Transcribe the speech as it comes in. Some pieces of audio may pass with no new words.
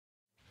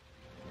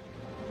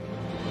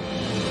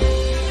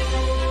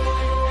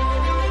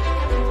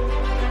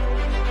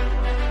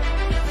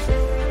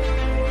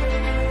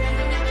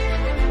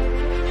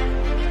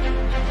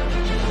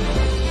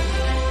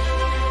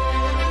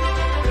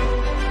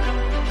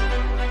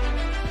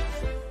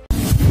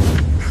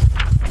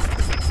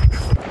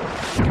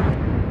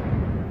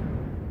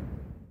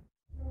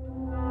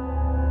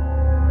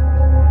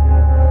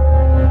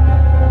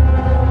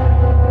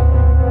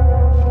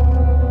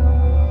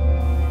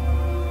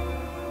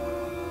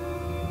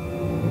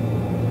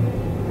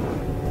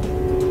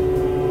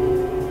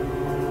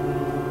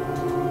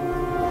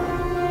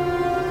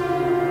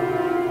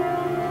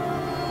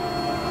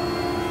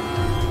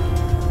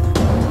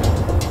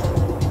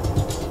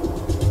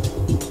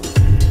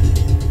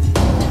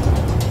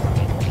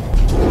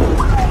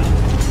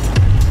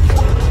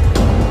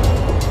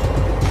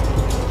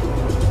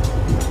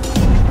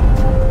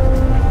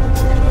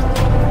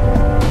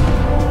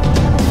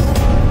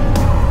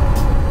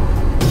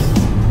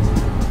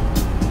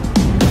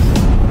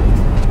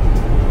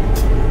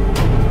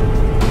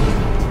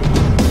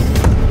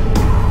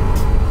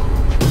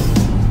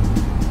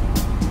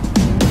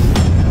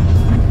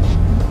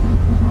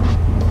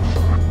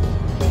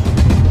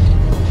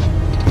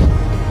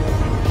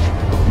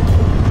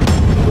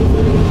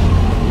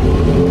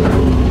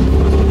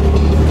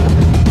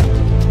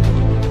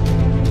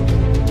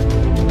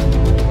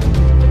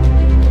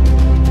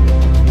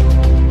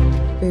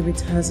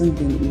hasn't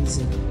been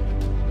easy.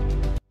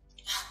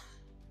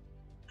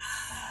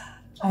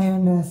 I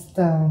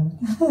understand.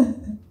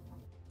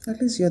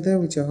 At least you're there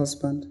with your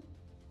husband.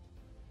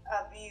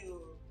 Abiu.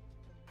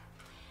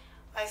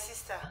 My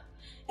sister.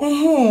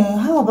 Hey,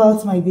 how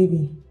about my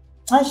baby?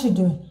 How's she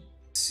doing?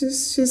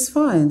 She's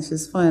fine.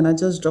 She's fine. I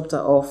just dropped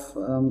her off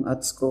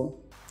at school.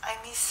 I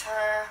miss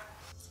her.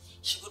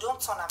 She go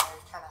don't turn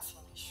American and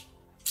finish.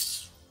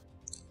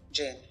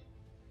 Jane,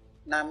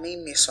 now me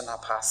miss on her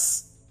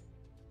pass.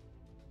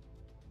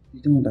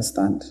 You don't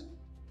understand.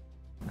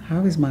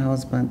 How is my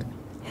husband?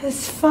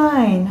 He's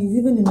fine. He's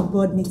even in a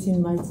board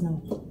meeting right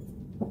now.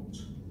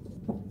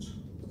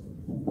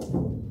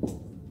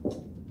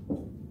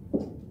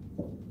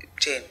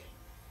 Jane,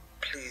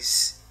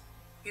 please.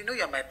 You know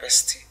you're my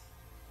bestie.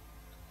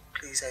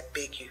 Please, I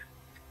beg you.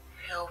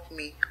 Help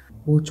me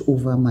watch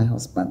over my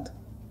husband.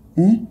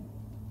 Eh?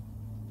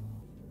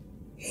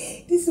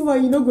 This is why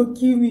you not go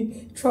kill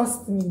me.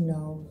 Trust me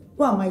now.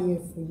 What am I here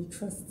for? You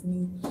trust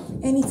me.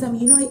 Anytime,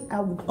 you know I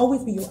would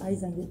always be your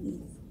eyes and your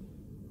ears.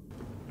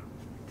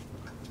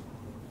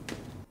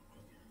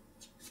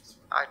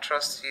 I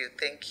trust you.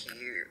 Thank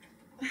you.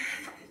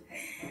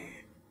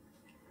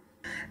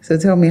 So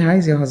tell me, how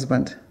is your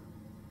husband?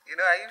 You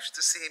know, I used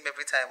to see him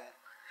every time.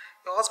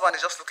 Your husband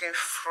is just looking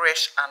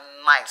fresh and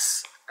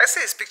nice. I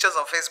see his pictures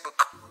on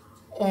Facebook.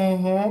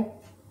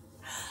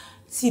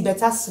 See,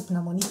 better soup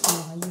na money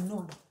for you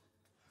know.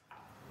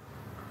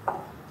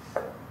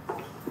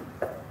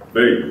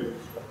 Babe,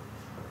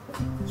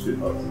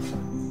 sweetheart,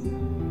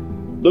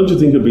 don't you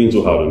think you're being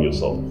too hard on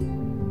yourself?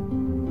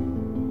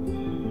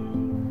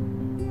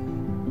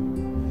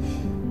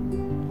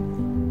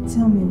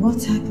 Tell me, what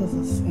type of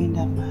a friend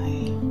am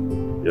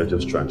I? You're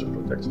just trying to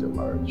protect your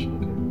marriage,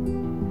 okay?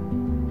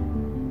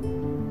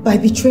 By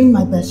betraying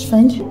my best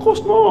friend? Of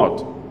course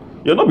not.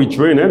 You're not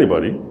betraying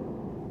anybody.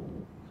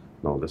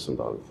 Now listen,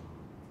 darling.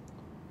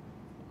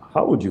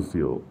 How would you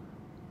feel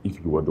if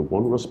you were the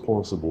one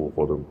responsible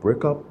for the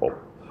breakup of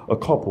a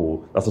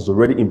couple that has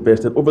already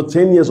invested over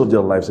 10 years of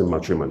their lives in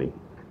matrimony?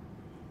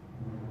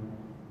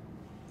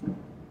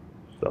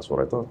 That's what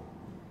I thought.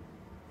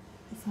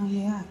 If I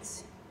may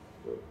ask,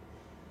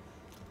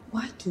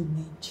 why do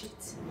men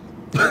cheat?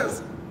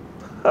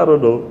 I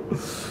don't know.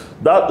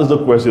 That is the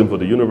question for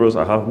the universe.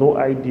 I have no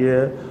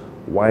idea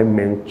why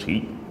men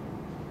cheat.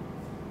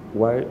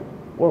 Why?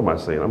 What am I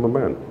saying? I'm a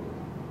man.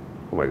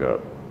 Oh my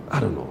God.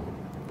 I don't know.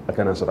 I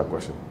can't answer that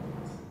question.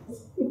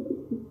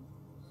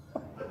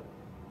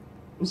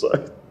 I'm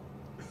sorry.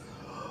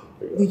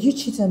 Would you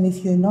cheat on me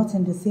if you're not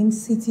in the same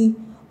city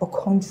or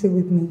country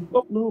with me?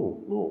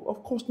 No,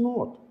 of course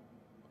not.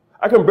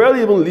 I can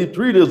barely even live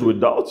 3 days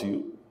without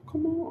you.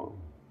 Come on.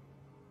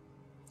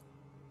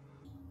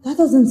 That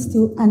doesn't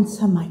still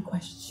answer my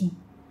question.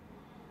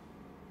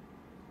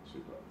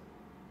 Sweetheart,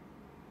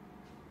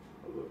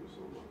 I love you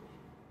so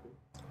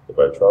much. If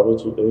I travel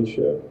to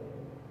Asia,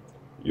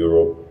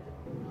 Europe,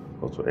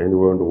 or to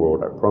anywhere in the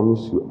world, I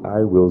promise you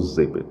I will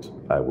zip it.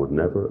 I would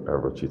never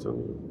ever cheat on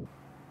you.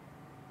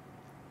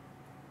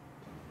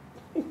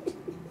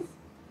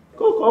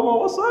 Go, come on,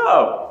 what's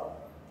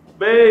up?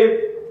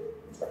 Babe.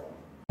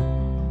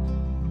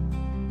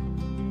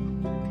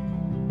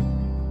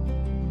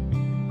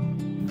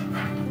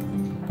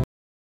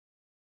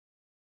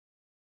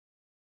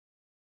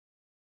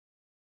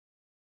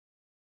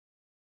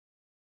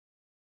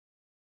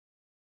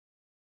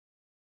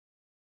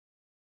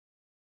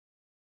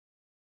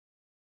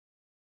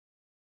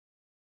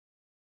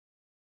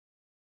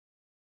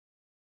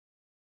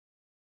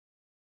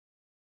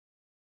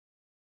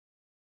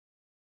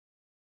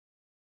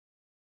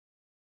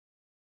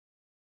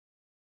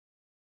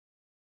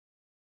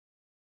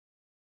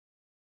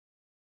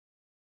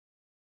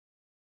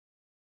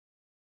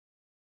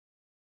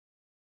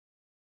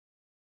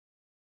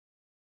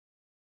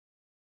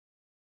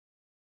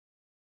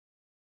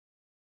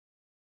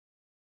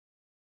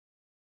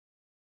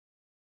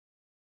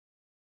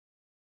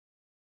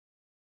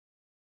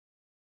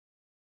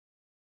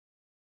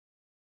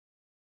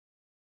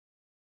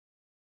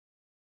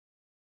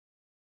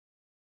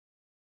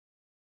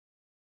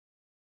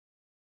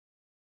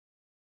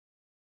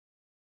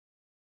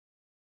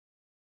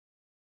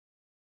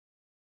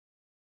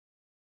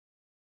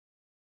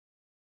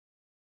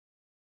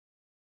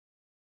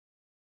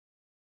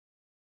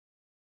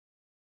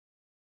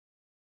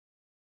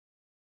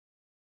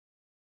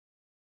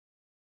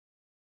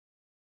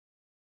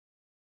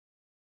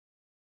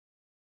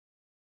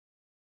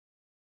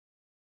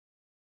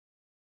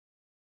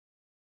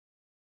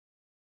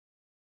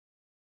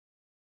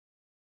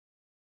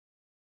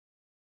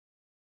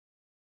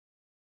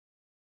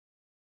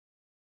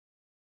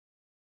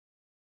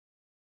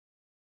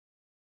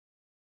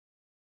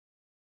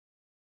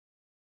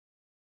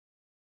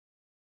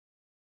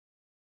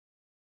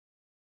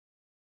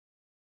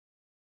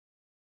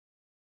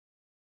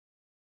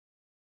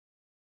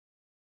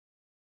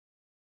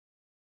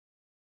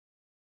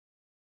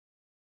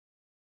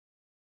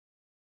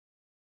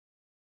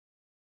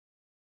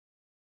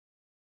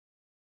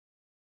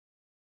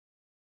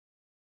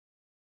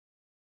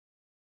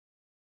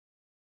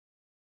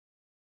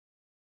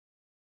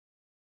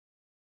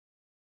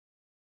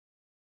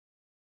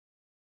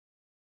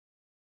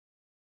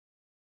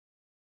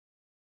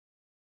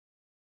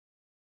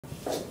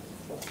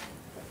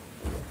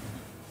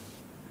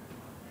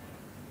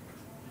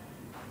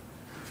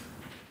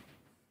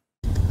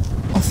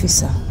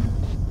 Officer,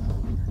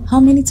 how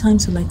many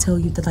times will I tell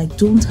you that I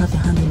don't have a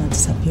hand in her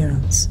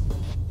disappearance?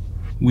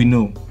 We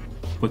know,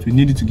 but we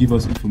need you to give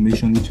us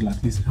information which will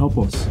at least help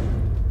us.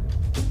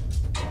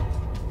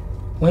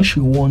 When she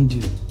warned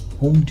you,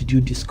 whom did you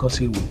discuss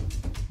it with?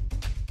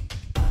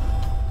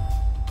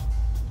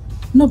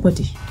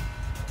 Nobody.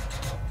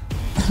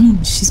 I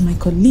mean, she's my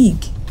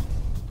colleague.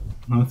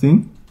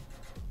 Nothing?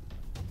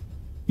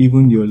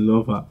 Even your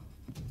lover,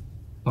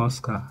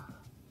 Oscar.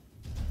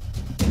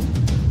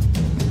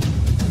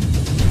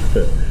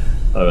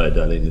 All right,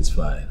 darling, it's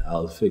fine.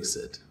 I'll fix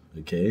it,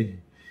 okay?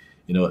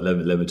 You know what,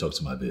 let me talk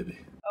to my baby.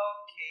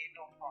 Okay,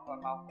 no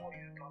problem. I'll call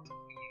you. Don't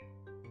worry.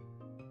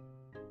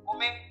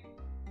 Mommy,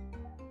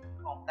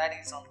 come, Daddy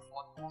is on the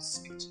phone. He wants to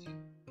speak to you.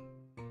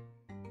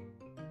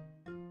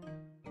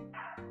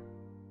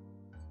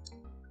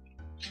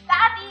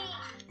 Daddy!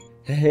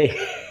 Hey,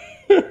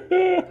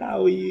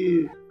 how are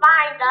you?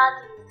 Fine,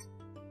 Daddy.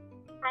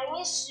 I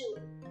miss you.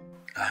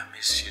 I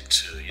miss you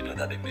too. You know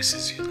that he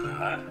misses you now,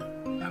 huh?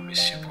 I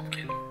miss you,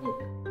 pumpkin.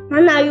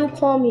 When are you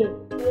coming?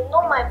 You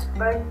know my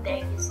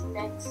birthday is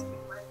next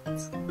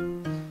month.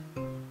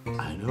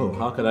 I know.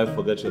 How can I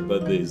forget your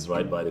birthday is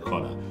right by the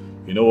corner?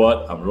 You know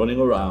what? I'm running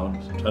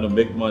around trying to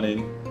make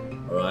money,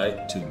 all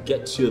right, to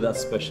get you that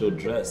special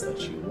dress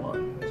that you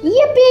want.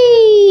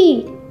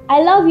 Yippee!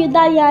 I love you,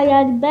 Daddy.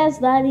 You're the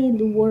best daddy in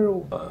the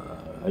world.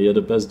 You're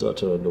the best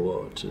daughter in the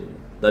world too.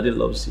 Daddy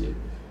loves you.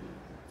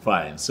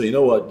 Fine. So you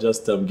know what?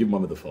 Just give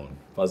Mommy the phone.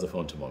 Pass the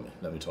phone to Mommy.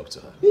 Let me talk to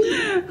her.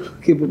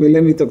 Okay, Bobby,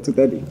 let me talk to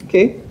Daddy,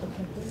 okay?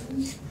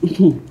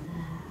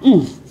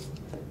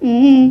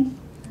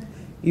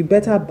 You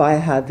better buy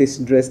her this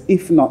dress.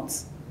 If not,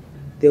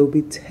 there will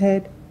be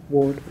Third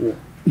World War.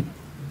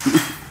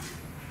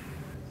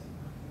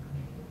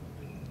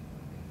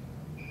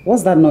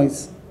 What's that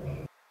noise?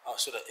 Oh,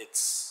 so that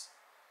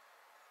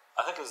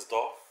I think it's the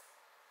door.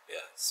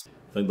 Yes.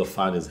 I think the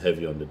fan is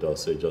heavy on the door,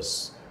 so it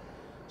just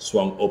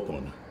swung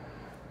open.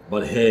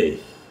 But hey,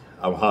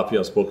 I'm happy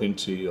I've spoken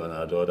to you and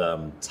our daughter.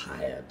 I'm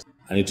tired.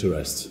 I need to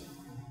rest.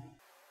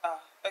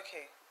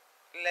 Okay.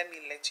 Let me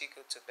let you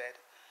go to bed.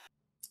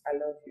 I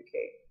love you,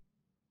 Kay.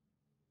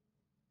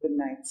 Good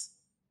night.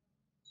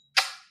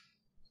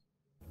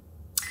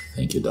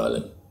 Thank you,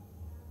 darling.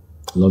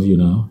 Love you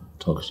now.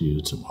 Talk to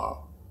you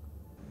tomorrow.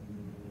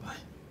 Bye.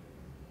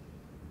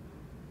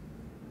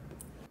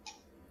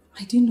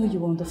 I didn't know you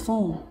were on the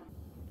phone.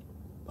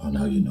 Oh,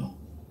 now you know.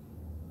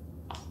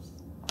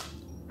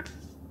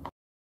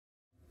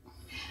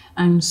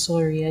 I'm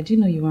sorry, I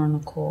didn't know you were on a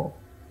call.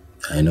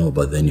 I know,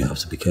 but then you have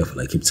to be careful.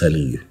 I keep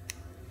telling you.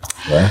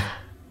 Right?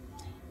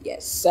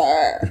 Yes,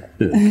 sir.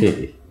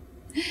 Okay.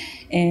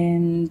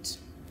 And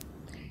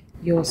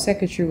your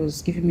secretary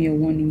was giving me a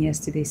warning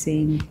yesterday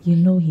saying, you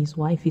know his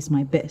wife is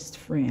my best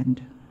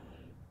friend.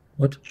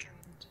 What?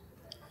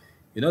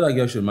 You know that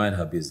girl should mind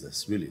her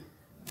business, really.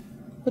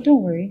 But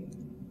don't worry.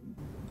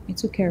 I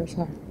took care of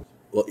her.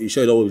 Well, you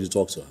sure you don't want me to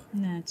talk to her?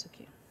 Nah, it's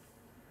okay.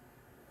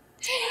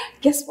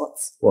 Guess what?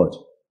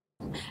 What?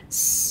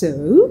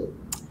 So,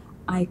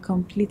 I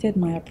completed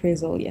my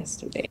appraisal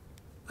yesterday.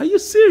 Are you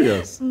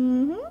serious?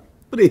 Mm-hmm.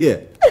 Put it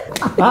here.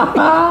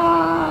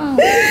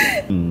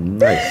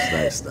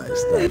 Nice.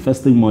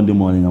 First thing Monday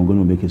morning, I'm going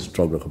to make a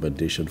strong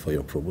recommendation for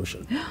your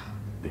promotion.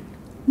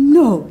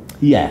 No.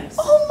 Yes.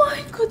 Oh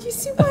my God, you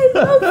see why I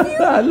love you?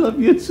 I love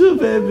you too,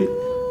 baby.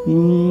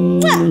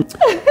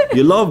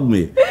 You love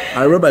me.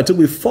 I remember it took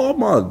me 4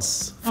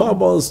 months. 4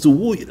 months to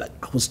woo you. Like,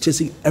 I was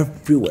chasing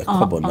everywhere.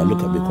 Come on now,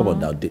 look at me. Come on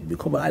now, date me.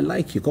 Come on, I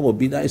like you. Come on,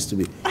 be nice to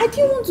me. I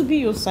didn't want to be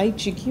your side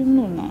chick, you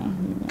know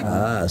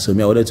now. So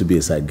me, I wanted to be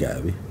a side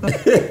guy.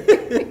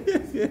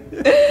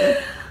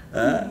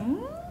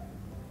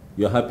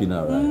 You're happy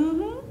now,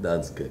 right?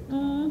 That's good.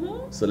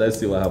 So let's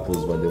see what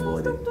happens Monday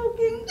morning.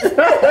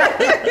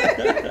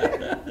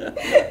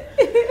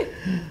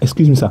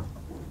 Excuse me, sir.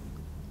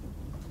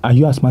 Are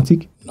you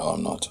asthmatic? No,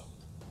 I'm not.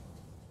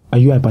 Are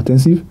you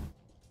hypertensive?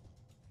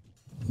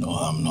 No,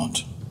 I'm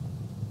not.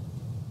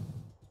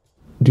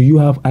 Do you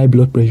have high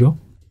blood pressure?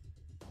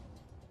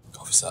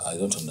 Officer, I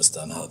don't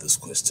understand how these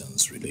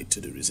questions relate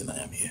to the reason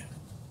I am here.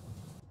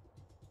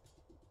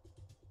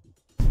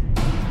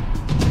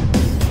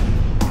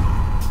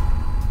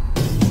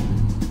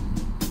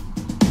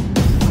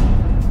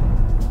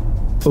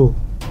 Oh,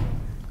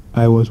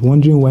 I was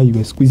wondering why you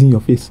were squeezing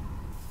your face.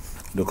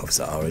 Look,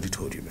 officer, I already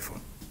told you before.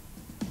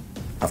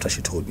 After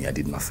she told me, I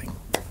did nothing.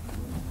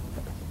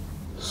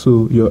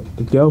 So your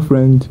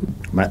girlfriend...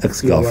 My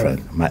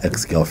ex-girlfriend.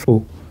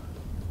 Oh,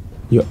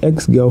 your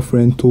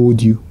ex-girlfriend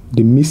told you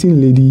the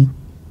missing lady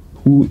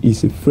who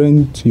is a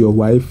friend to your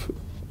wife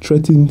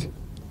threatened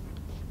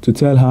to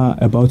tell her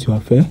about your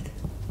affair?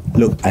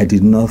 Look, I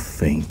did not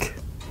think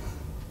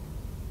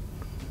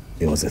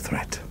it was a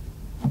threat.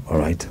 All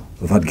right?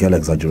 That girl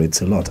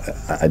exaggerates a lot.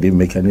 I didn't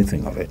make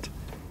anything of it.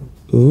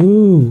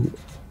 Oh,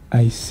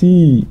 I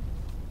see.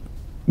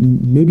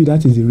 Maybe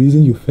that is the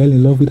reason you fell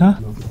in love with her?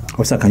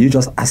 Officer, can you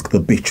just ask the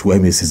bitch where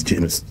Mrs.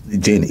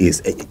 Jane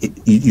is?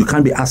 You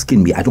can't be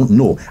asking me. I don't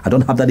know. I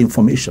don't have that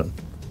information.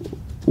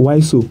 Why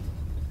so?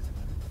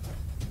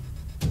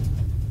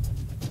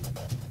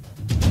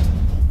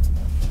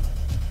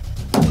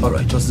 All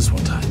right, just this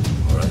one time.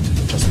 All right,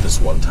 just this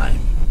one time.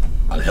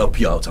 I'll help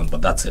you out,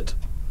 but that's it.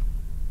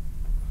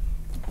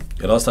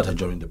 You'll all start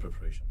enjoying the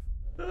preparation.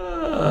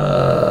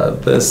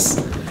 This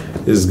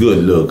is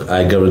good. Look,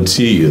 I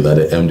guarantee you that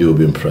the MD will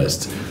be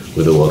impressed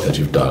with the work that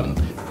you've done.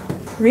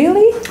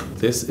 Really?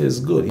 This is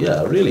good.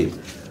 Yeah, really.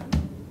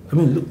 I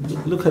mean,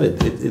 look at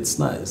it. It's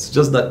nice.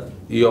 Just that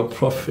your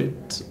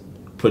profit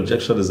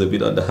projection is a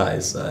bit on the high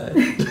side.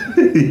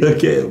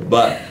 Okay,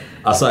 but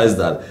aside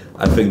that,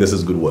 I think this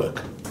is good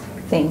work.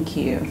 Thank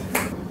you.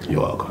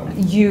 You're welcome.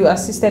 You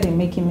assisted in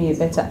making me a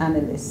better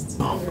analyst.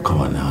 Oh,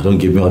 come on now. Don't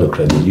give me all the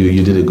credit.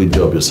 You did a good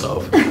job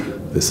yourself.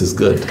 This is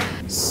good.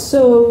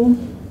 So,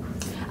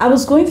 I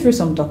was going through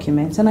some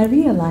documents and I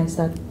realized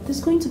that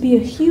there's going to be a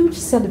huge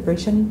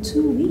celebration in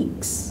 2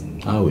 weeks.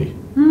 Are we?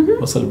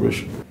 What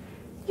celebration?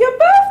 Your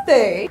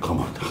birthday! Come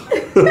on.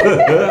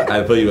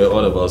 I thought you were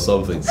on about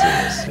something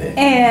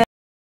serious.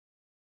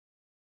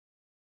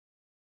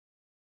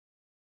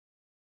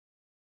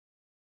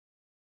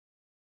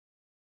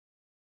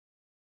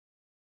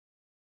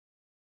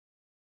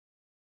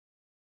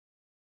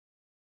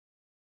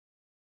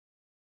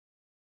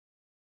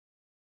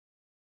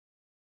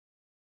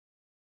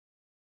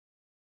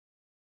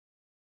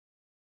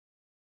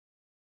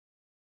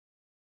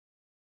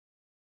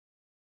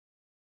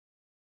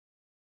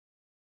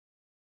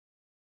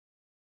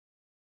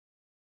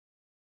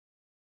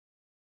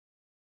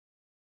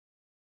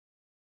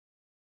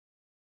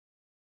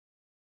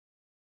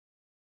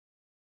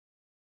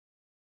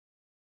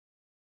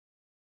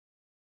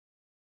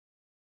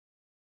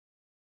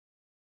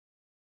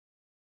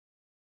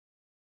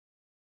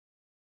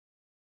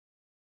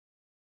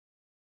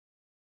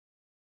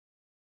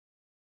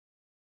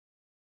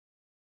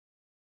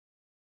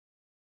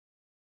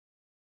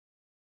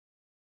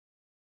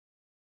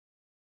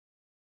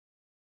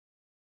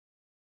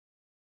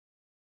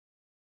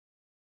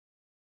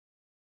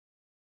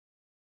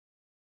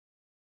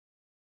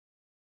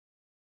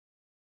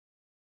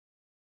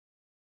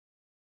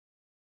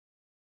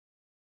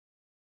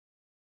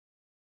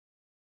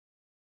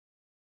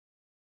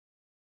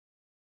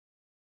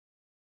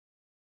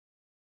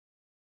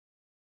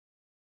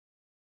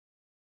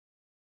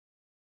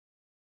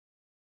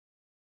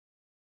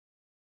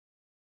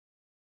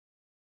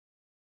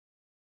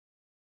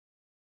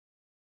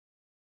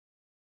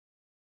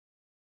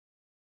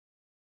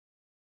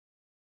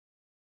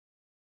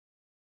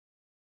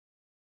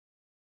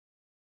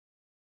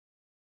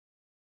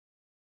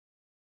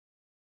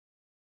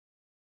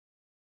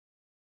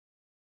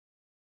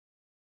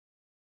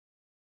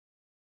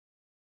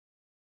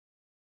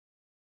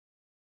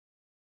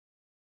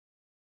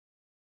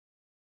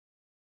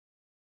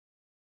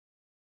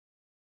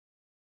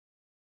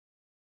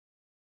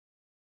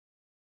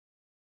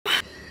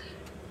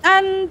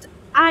 And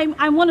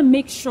I want to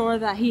make sure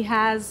that he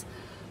has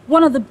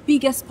one of the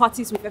biggest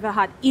parties we've ever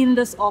had in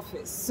this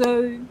office.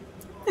 So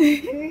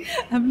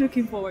I'm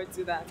looking forward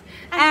to that.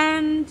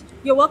 And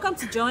you're welcome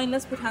to join.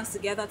 Let's put hands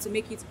together to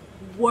make it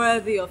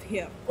worthy of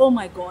him. Oh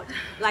my God.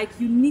 Like,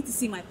 you need to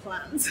see my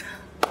plans.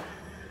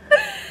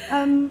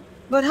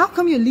 But how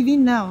come you're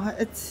leaving now?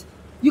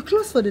 You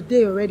closed for the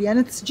day already and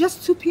it's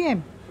just 2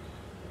 p.m.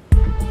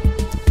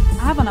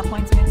 I have an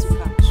appointment to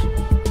catch.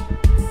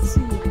 See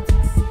you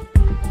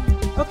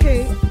later.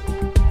 Okay.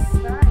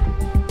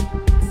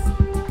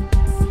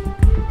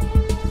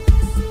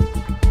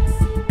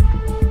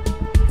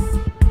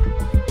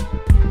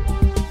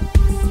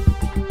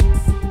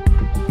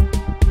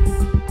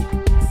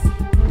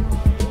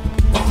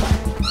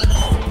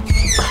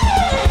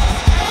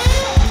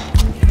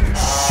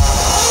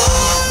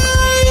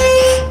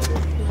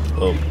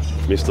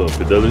 Mr.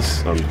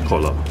 Fidelis and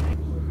Kola,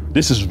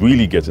 this is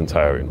really getting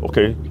tiring,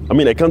 okay? I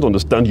mean, I can't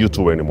understand you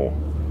two anymore.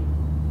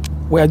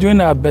 We are doing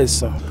our best,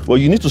 sir. Well,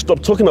 you need to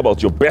stop talking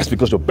about your best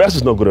because your best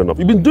is not good enough.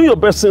 You've been doing your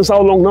best since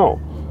how long now?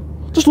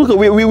 Just look at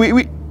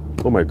we.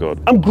 Oh my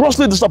God. I'm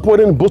grossly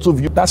disappointed in both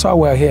of you. That's why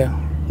we're here.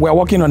 We're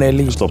working on a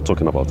lead. Stop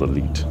talking about the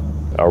lead.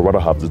 I'd rather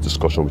have this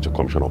discussion with your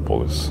commissioner of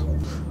police.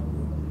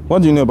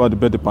 What do you know about the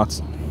birthday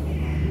party?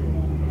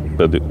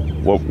 Birthday?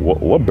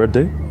 What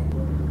birthday?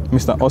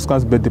 Mr.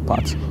 Oscar's birthday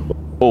party.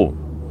 Oh,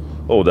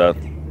 that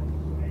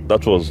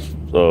was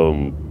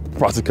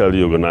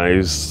practically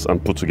organized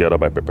and put together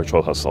by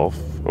Perpetual herself.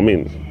 I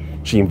mean,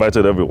 she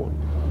invited everyone.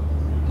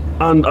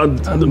 And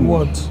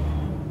what?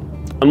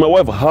 And my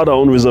wife had her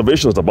own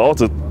reservations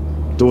about it.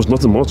 There was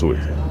nothing more to it.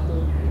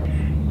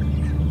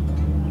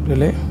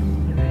 Really?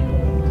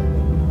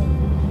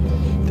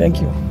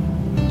 Thank you.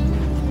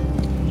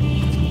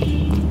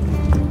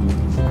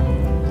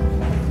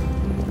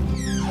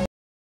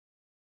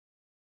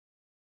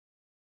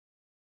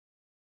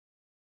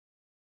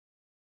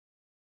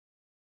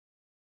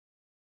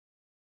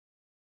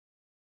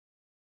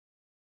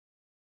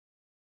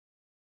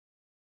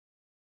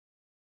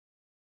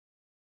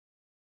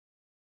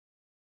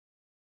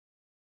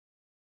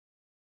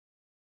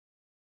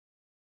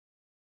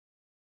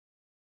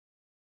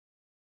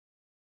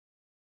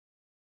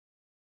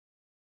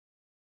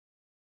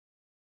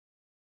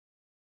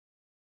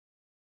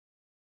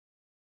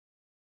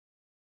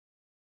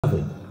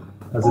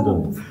 How's it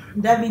doing?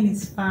 Devin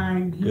is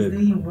fine. He's Good.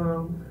 doing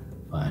well.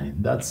 Fine.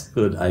 That's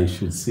good. I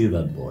should see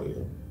that boy.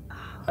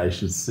 I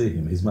should see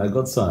him. He's my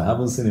godson. I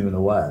haven't seen him in a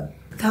while.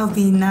 That'll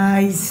be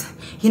nice.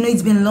 You know,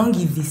 it's been long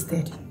you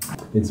visited.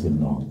 It's been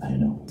long, I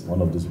know.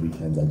 One of those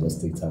weekends I just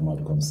take time out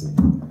to come see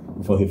him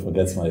before he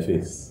forgets my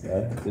face.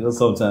 You know,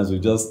 sometimes we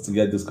just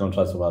get these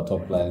contracts from our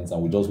top clients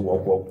and we just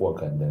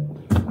walk, and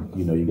then,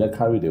 you know, you get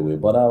carried away.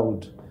 But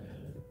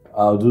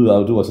I'll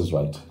do what is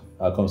right.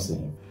 I'll come see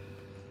him.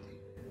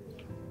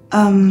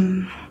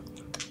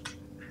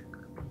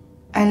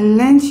 I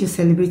learned you're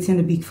celebrating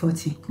the Big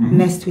 40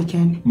 next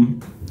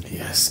weekend.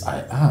 Yes,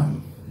 I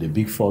am. The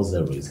Big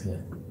 40 is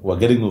here. We're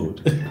getting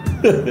old.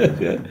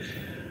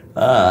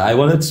 I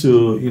wanted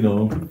to, you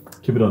know,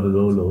 keep it on the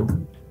low,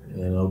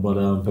 you know,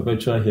 but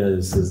Perpetua here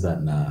insists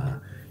that, nah,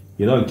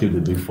 you don't keep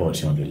the Big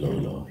 40 on the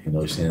low. You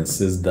know, she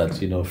insists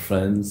that, you know,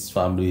 friends,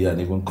 family,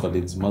 and even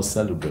colleagues must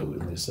celebrate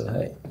with me. So,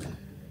 hey,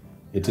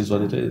 it is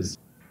what it is.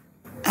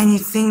 And you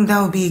think that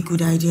would be a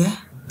good idea?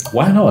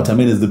 Why not? I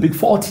mean, it's the Big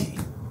 40.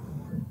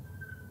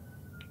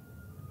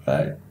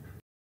 Right?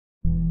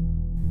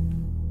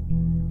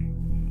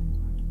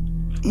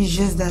 It's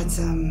just that,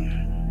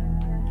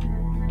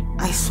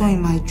 I saw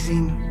in my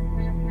dream,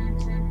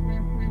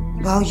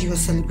 while you were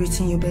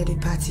celebrating your birthday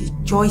party,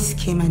 Joyce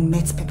came and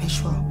met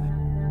Perpetua.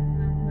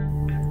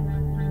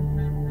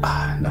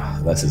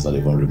 No, that is not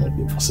even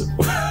remotely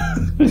possible.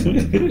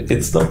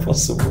 It's not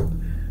possible.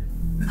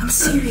 I'm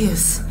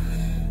serious.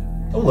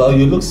 Oh, well,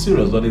 you look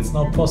serious, but it's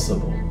not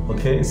possible,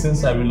 okay?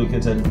 Since I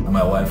relocated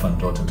my wife and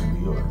daughter to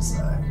the US,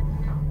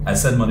 I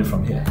send money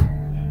from here.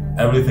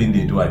 Everything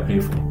they do, I pay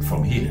for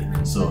from here.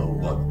 So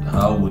what?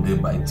 How would they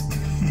buy tickets?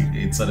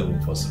 It's not even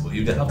possible.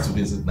 If they have to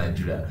visit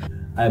Nigeria,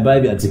 I buy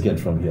their ticket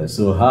from here.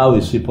 So how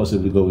is she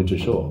possibly going to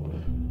show up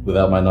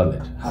without my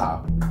knowledge?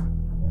 How?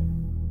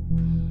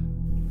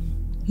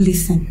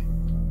 Listen,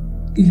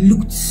 it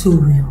looked so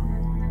real.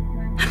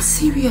 I'm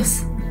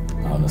serious.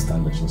 I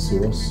understand that you're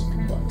serious,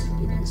 but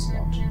it is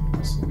not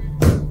possible.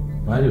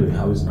 By the way,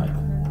 how is Mike?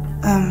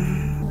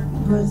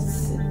 But,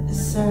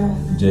 sir...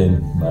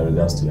 Jane, my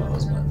regards to your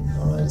husband,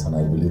 alright? And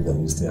I believe that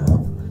you still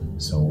have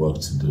some work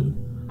to do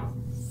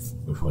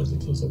before the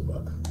close of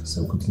work.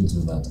 So quickly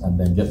do that, and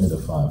then get me the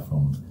file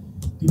from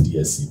the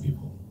DSC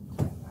people.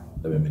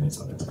 Let me minutes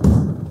on it.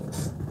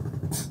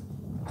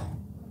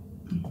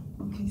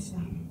 Okay, sir.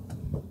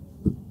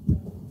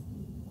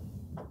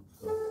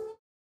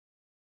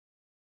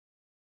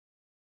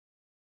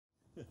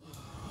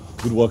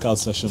 Good workout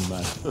session,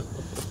 man.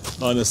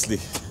 Honestly.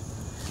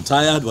 I'm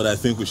tired, but I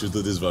think we should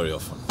do this very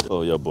often.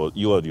 Oh, yeah, but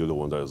you are the only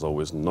one that is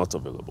always not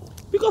available.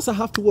 Because I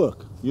have to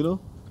work, you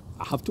know?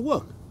 I have to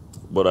work.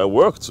 But I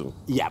work too.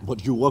 Yeah,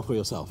 but you work for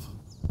yourself.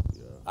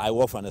 Yeah. I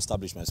work for an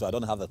establishment, so I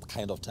don't have the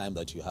kind of time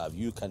that you have.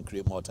 You can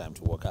create more time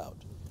to work out.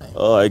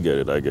 Oh, I get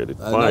it.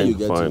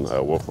 Fine, I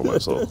work for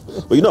myself.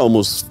 But you're not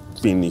almost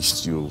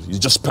finished. You're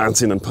just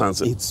panting and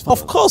panting. It's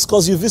of course,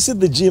 because you visit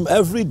the gym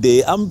every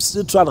day. I'm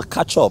still trying to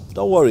catch up.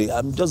 Don't worry,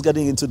 I'm just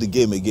getting into the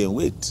game again.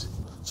 Wait.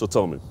 So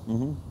tell me,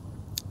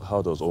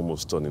 how does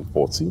almost turning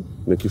 40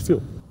 make you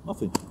feel?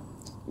 Nothing.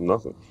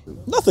 Nothing.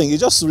 Nothing. It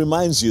just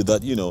reminds you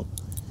that, you know,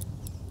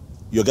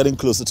 you're getting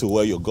closer to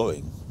where you're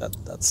going.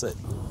 That's it.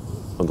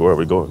 And where are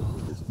we going?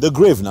 The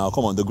grave now.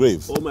 Come on, the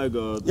grave. Oh my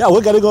God. Yeah,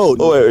 we're getting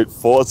old. Oh, wait,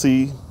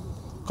 40,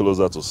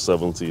 closer to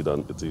 70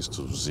 than it is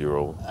to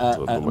 0.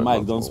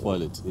 Mike, don't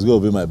spoil it. It's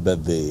going to be my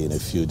birthday in a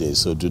few days,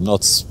 so do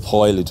not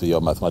spoil it with your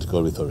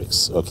mathematical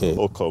rhetorics, okay?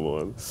 Oh, come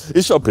on.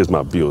 It sure pays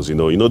my bills, you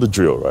know the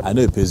drill, right? I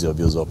know it pays your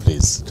bills, but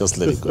please, just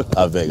let it go.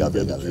 I beg. I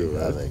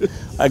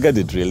get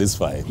the drill, it's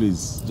fine.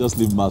 Please, just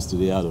leave mass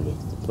today out of it.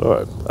 All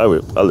right,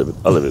 I'll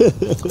leave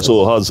it.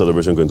 So how's the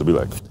celebration going to be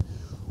like?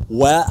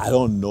 Well, I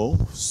don't know.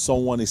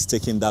 Someone is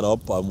taking that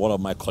up. One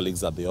of my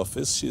colleagues at the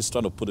office, she's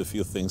trying to put a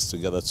few things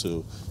together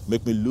to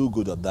make me look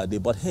good on that day.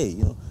 But hey,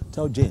 you know,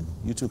 tell Jane,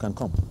 you two can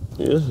come.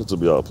 Yeah, it'll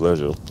be our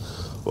pleasure.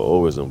 We're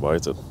always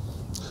invited.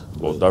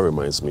 Well, that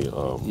reminds me,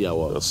 yeah,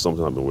 what? There's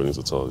something I've been waiting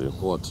to tell you.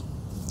 What?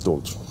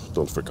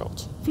 Don't freak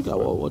out. Freak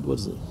out? What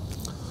is it?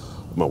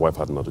 My wife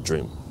had another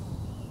dream.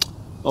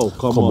 Oh,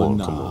 come on,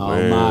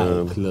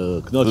 man. Mike,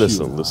 look, not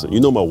Listen. You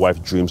know my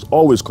wife's dreams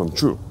always come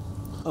true.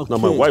 Okay. Now,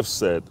 my wife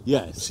said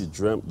yes. She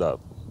dreamt that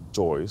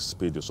Joyce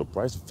paid you a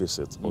surprise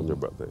visit on your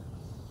birthday.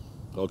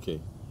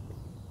 Okay.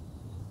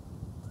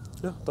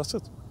 Yeah, that's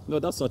it. No,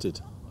 that's not it.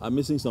 I'm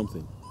missing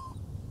something.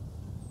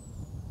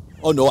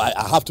 Oh, no, I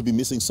have to be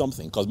missing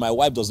something because my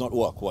wife does not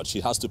work. What?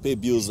 She has to pay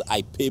bills.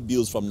 I pay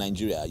bills from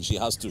Nigeria. She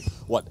has to,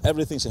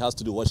 everything she has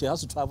to do. She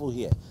has to travel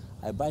here.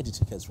 I buy the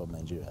tickets from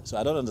Nigeria. So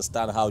I don't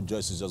understand how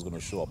Joyce is just going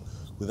to show up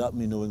without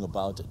me knowing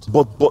about it.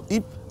 But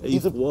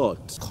if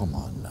what? Come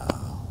on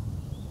now.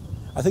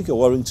 I think you're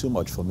worrying too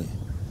much for me.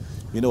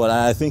 You know what,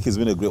 I think it's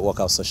been a great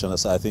workout session,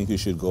 so I think you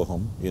should go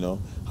home, you know,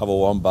 have a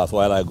warm bath.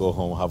 While I go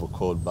home, have a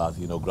cold bath,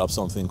 you know, grab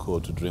something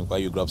cold to drink. While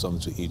you grab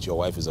something to eat, your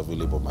wife is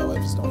available, my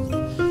wife is not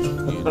here.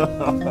 You know,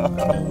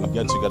 and we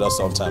get together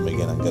sometime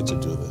again and get to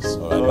do this.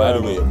 All right, by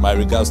the way, my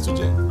regards to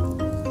Jane.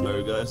 My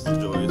regards to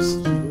Joyce.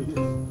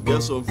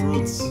 Get some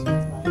fruits.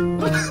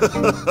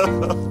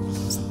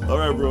 All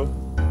right, bro.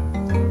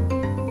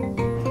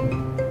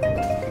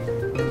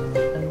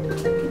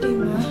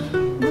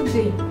 Good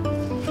day.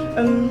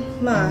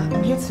 Ma,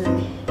 I'm here to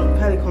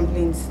file a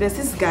complaint. There's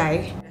this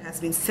guy that has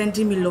been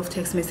sending me love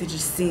text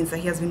messages since,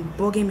 and he has been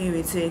bugging me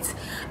with it.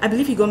 I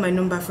believe he got my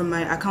number from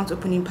my account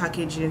opening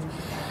packages.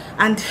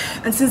 And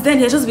since then,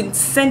 he has just been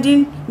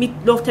sending me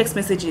love text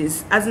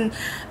messages. As in,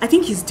 I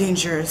think he's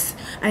dangerous.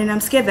 And I'm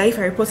scared that if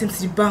I report him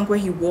to the bank where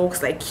he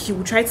works, like, he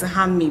will try to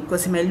harm me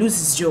because he might lose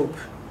his job.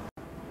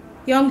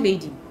 Young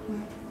lady,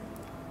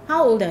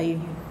 how old are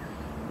you?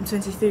 I'm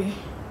 23.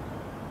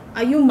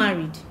 Are you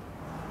married?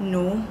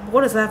 No.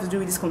 What does that have to do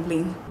with this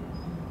complaint?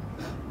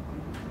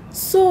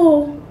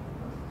 So,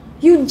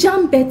 you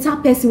jam better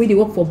person when they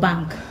work for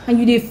bank and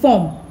you dey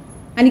form.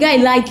 And the guy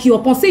like you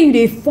upon say you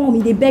dey form,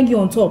 he dey beg you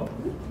on top.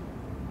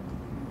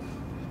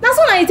 That's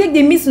why I take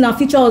the miss on our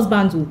future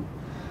husband too.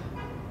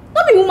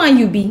 Not be woman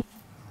you be.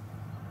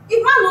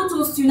 If man no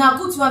toast you, now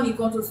go to him, he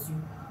can't toast you.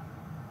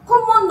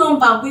 Common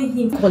number wey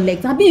him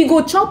collect, abi you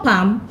go chop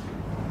am.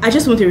 I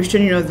just want a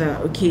restraining order,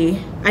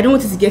 okay? I don't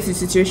want it to get to a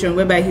situation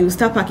whereby he will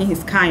start parking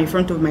his car in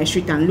front of my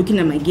street and looking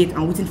at my gate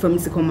and waiting for me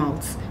to come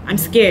out. I'm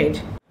scared.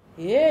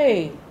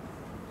 Hey.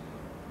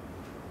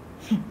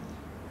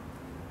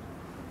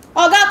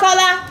 Oga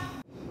Kola!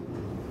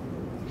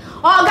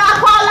 Oga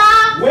Kola!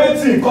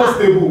 Waiting,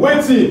 constable,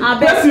 waiting.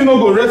 Person no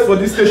go rest for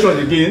this station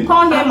again.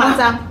 Come here,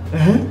 matter.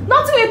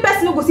 Nothing wey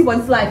person no go see for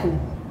this life.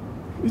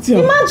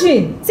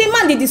 Imagine, say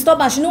man dey disturb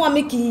her, she no wan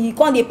make he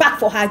come dey park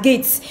for her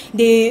gates,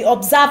 dey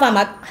observe am.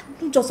 I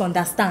don't just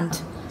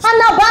understand. And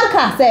na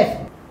banker sef.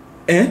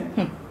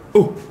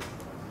 Oh,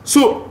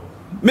 so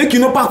make you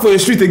no park for your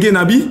street again,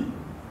 abi?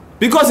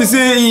 Because he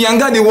say in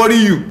yanga dey worry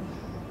you.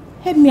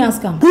 Help me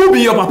ask am. Who be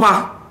your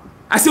papa?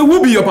 I say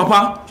who be your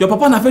papa? Your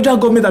papa na federal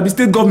government abi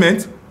state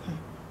government?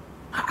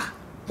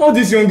 All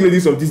these young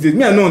ladies of these days,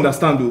 me I no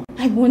understand though.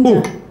 I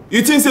wonder. Oh,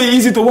 you think say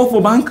easy to work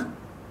for bank?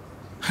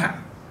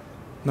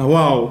 Now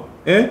wow,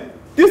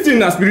 this thing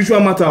na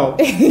spiritual matter.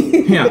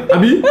 Yeah,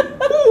 abi?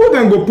 Who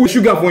then go put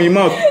sugar for him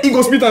mouth? He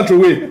go spit and throw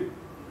away.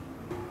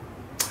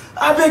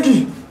 I beg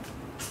you.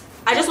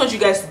 I just want you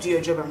guys to do your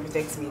job and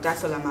protect me.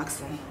 That's all I'm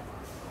asking.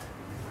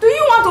 Do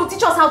you want to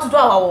teach us how to do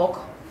our work?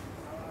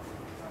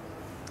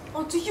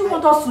 Or do you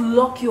want us to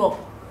lock you up?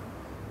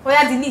 Or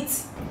yeah,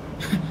 delete?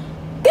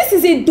 This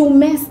is a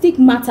domestic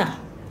matter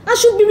and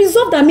should be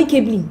resolved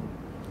amicably.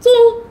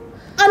 So,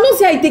 I don't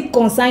say I take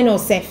consign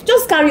yourself.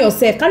 Just carry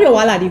yourself. Carry your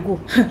wallet, they go.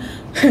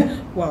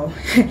 Wow.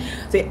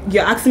 So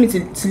you're asking me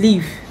to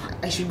leave?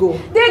 I should go.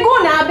 They go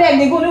now, beg.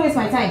 They go. Don't waste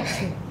my time.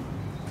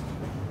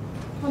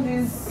 All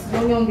these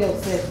young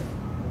girls said.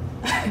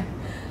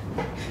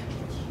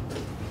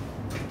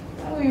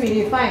 We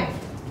dey fine.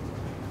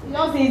 It's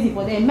not easy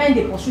for them. Men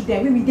they pursue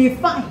them. We dey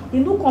fine.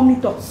 They don't come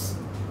meet us.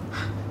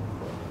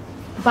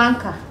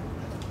 Banker.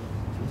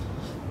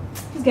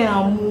 This guy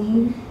na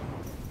mumu.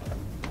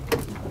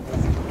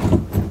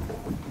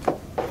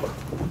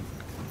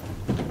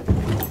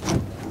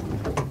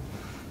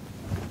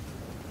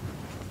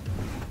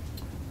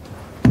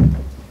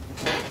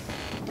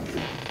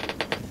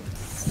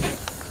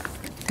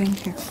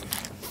 Thank you.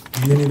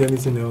 Do you need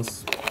anything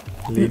else,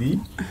 lady?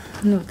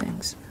 No,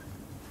 thanks.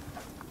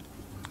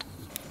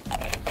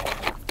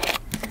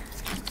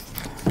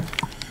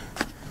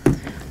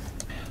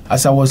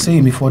 As I was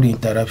saying before the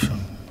interruption,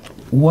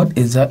 what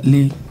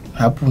exactly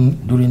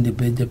happened during the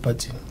birthday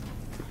party?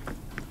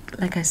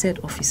 Like I said,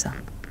 officer,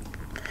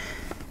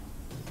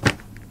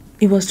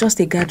 it was just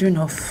a gathering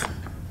of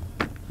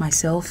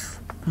myself,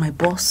 my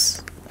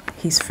boss,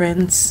 his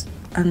friends,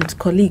 and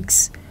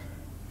colleagues.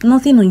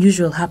 Nothing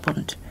unusual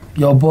happened.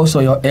 Your boss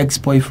or your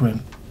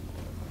ex-boyfriend?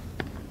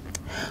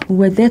 We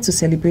were there to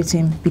celebrate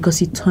him because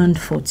he turned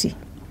 40.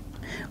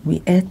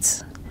 We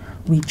ate,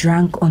 we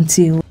drank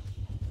until...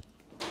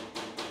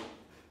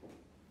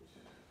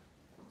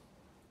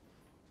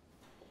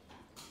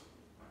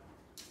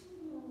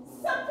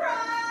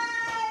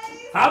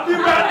 Happy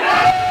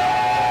birthday!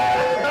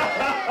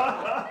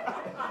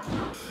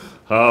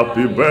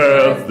 Happy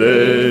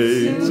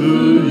birthday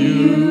to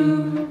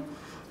you.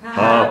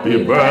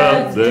 Happy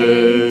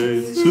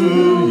birthday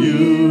to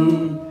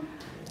you.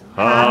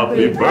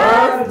 Happy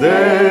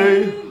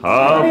birthday.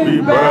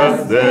 Happy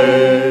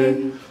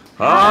birthday.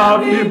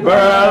 Happy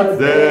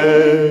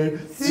birthday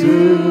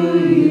to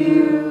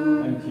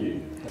you. Thank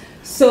you.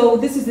 So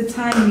this is the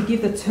time we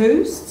give the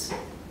toast.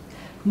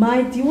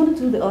 Mai, do you want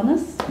to do the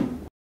honors?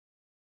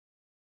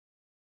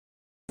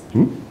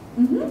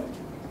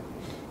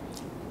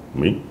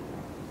 Me?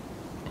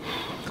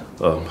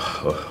 All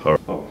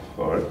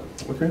right.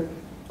 Okay.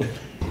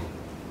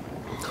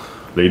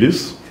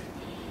 Ladies,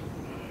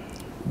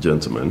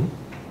 gentlemen,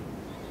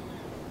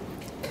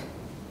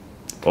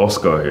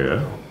 Oscar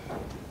here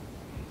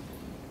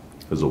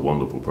is a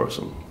wonderful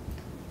person.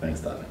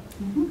 Thanks, darling.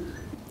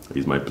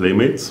 He's my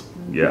playmate.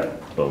 Yeah.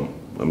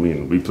 I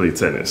mean, we play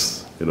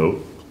tennis, you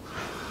know.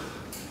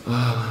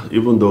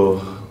 Even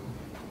though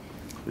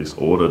he's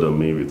older than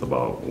me with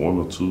about 1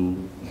 or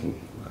 2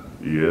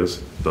 years,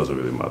 doesn't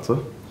really matter.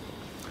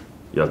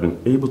 He has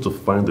been able to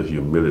find the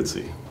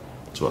humility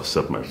to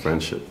accept my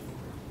friendship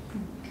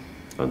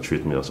and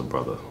treat me as a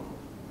brother.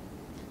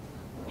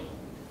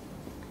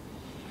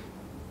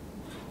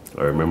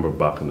 I remember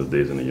back in the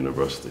days in the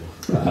university.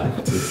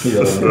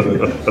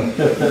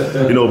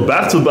 You know,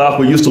 back to back,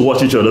 we used to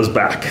watch each other's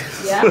back.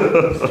 Yeah.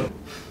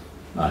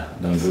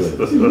 Don't do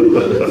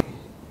it.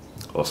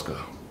 Oscar,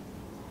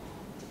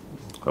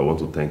 I want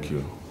to thank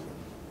you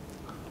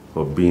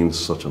for being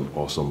such an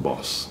awesome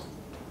boss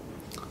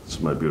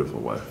to my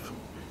beautiful wife.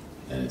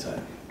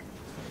 Anytime.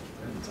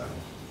 Anytime.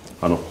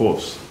 And of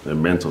course, a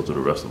mentor to the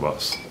rest of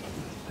us.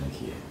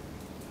 Thank you.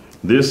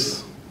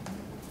 This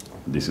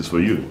is for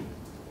you.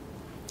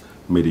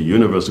 May the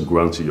universe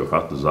grant you your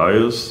heart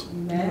desires,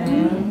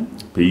 Amen.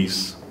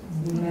 peace,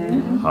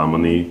 Amen.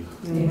 harmony,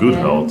 Amen. good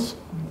health,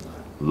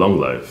 long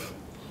life,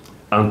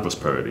 and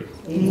prosperity.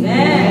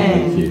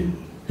 Amen. Thank you.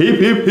 Hip,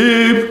 hip,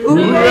 hip,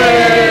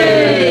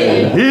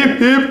 hooray! Hip,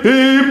 hip,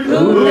 hip,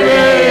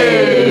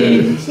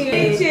 hooray!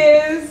 Cheers.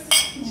 Cheers.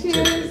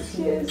 Cheers.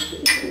 Cheers.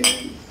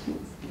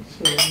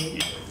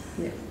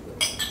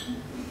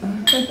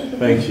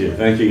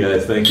 Thank you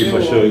guys. Thank you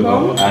for showing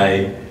up.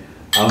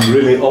 I'm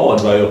really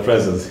awed by your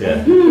presence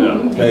here.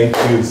 Yeah. Thank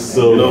you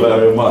so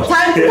very much.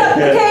 Time to cut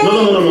the cake.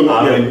 No,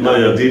 I mean, no,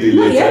 you did it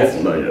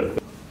later. Not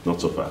yet.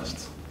 Not so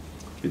fast.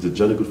 It's a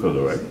jolly good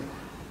fellow, right?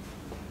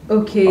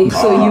 Okay,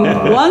 so you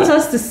want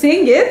us to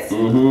sing it?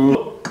 Mm-hmm.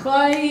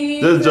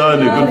 Bye. The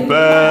jolly good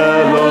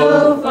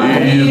fellow,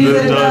 he's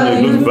a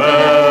jolly good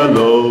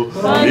fellow,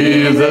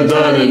 he's a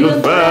jolly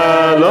good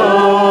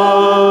fellow,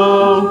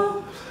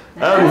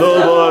 and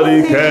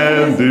nobody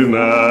can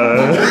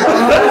deny.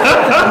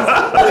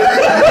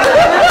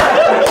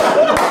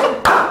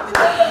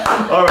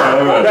 All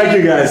right. Thank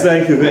you guys.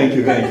 Thank you.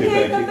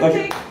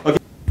 Okay.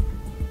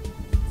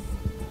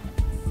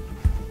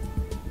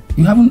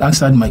 You haven't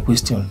answered my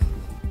question.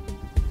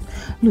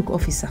 Look,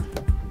 officer,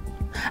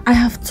 I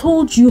have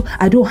told you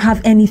I don't have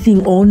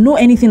anything or know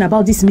anything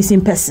about this missing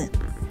person.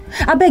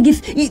 I beg,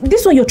 if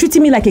this one you're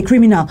treating me like a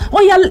criminal.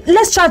 Oh yeah,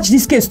 let's charge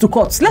this case to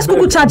court. Let's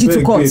go charge it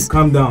to court.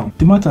 Calm down.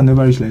 The matter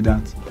never reached like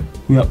that.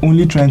 We are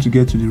only trying to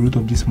get to the root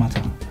of this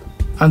matter.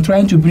 I'm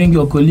trying to bring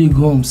your colleague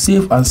home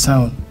safe and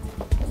sound.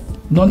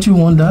 Don't you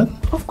want that?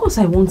 Of course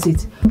I want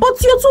it.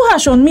 But you're too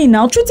harsh on me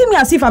now, treating me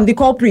as if I'm the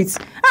culprit.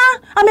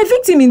 I'm a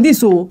victim in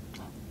this, oh.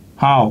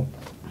 How?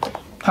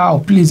 How?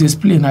 Please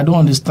explain. I don't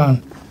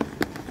understand.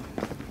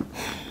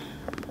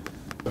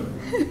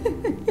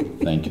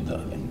 Thank you,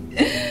 darling.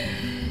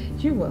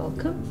 You're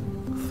welcome.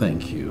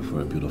 Thank you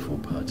for a beautiful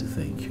party.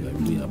 Thank you. I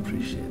really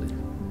appreciate it.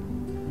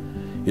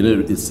 You know,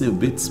 it still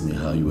beats me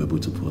how you were able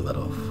to pull that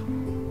off.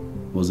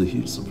 It was a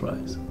huge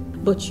surprise.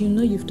 But you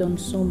know you've done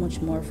so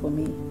much more for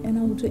me, and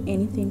I will do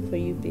anything for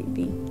you,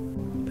 baby.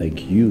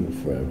 Thank you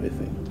for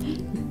everything.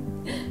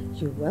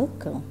 You're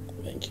welcome.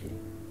 Thank you.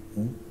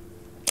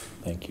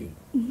 Thank you.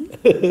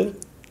 Mm-hmm.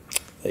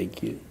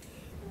 Thank you.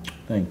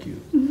 Thank you.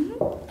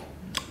 Mm-hmm.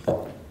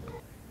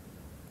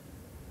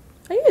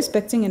 Are you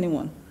expecting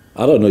anyone?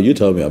 I don't know. You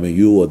tell me. I mean,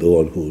 you were the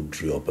one who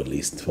drew up a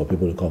list for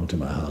people to come to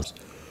my house.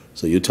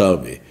 So you tell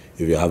me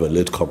if you have a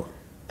late comer.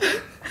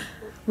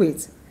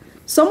 Wait.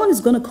 Someone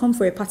is going to come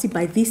for a party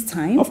by this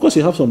time? Of course,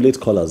 you have some late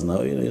callers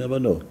now. You know, you never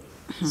know.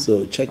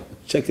 So check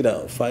it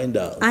out. Find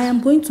out. I am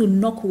going to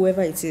knock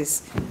whoever it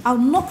is. I'll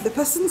knock the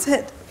person's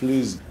head.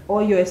 Please.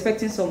 Or you're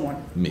expecting someone?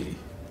 Me.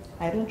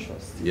 I don't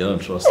trust. You don't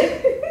trust me?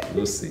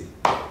 We'll see.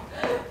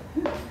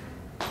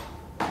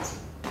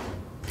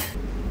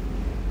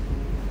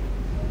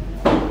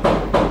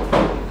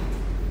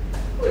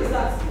 Who is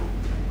that?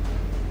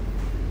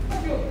 Why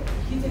are you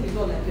hitting the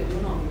door like you're the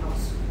owner of the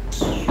house?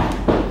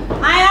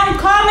 I am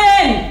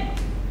coming!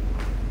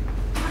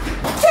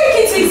 Take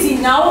it easy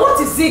now. What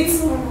is it?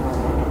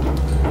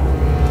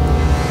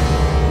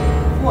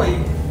 Who are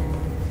you?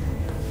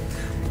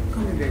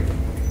 Come in, baby.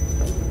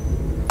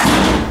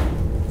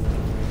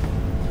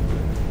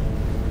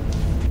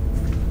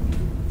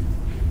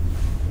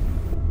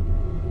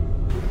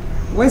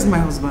 Where's my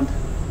husband?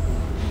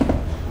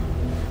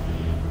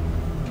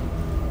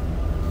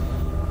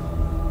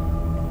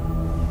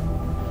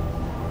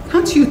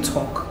 Can't you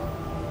talk?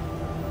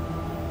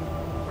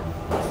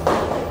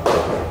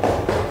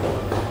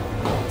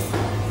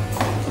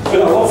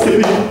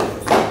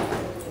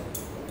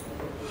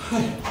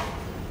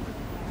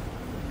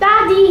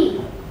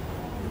 Daddy!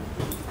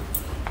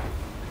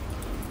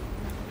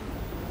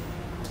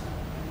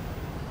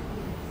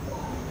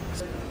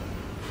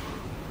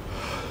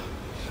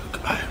 Look,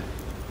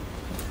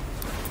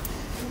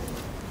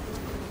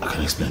 I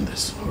can explain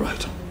this, all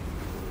right?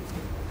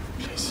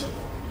 Please.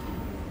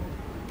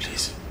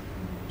 Please.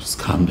 Just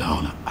calm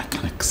down. I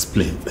can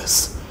explain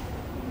this.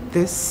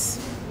 This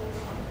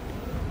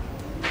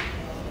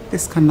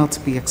cannot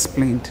be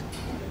explained.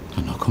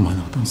 No, come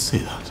on, don't say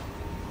that.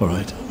 All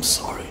right, I'm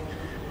sorry.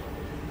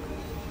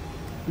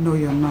 No,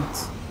 you're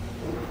not.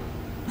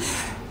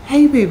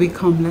 Hey, baby,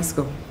 come, let's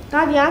go.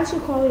 Daddy, aren't you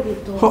calling the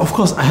door? Oh, of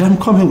course, I am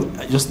coming.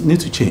 I just need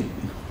to change.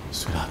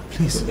 Sweetheart,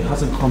 please. It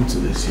hasn't come to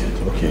this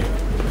yet, okay?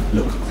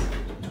 Look,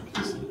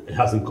 it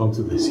hasn't come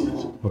to this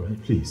yet. All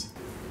right, please.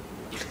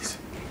 Please.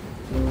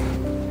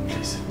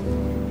 Please.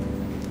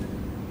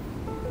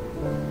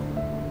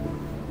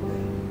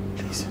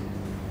 Please.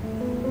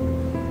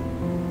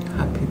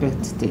 Happy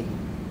birthday.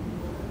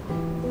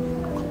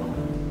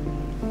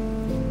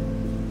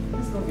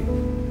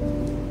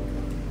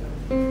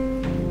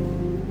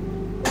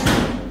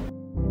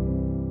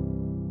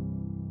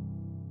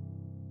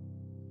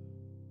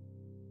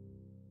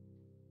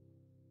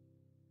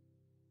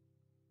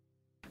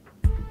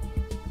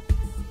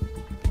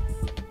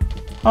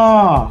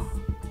 Ah,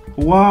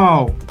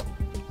 wow.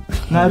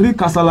 Na real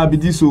kasala be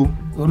this o.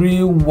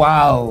 Real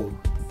wow.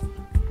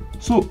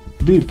 So,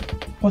 babe,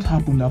 what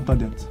happened after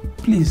that?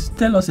 Please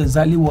tell us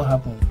exactly what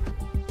happened.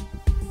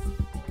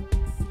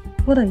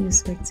 What are you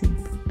expecting?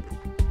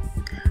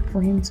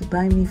 For him to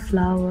buy me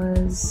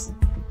flowers,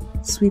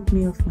 sweep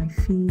me off my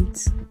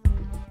feet,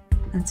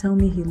 and tell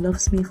me he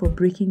loves me for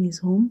breaking his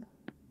home?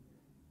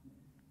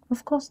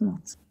 Of course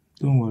not.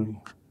 Don't worry.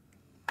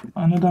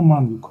 Another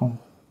man will come.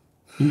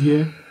 You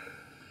hear?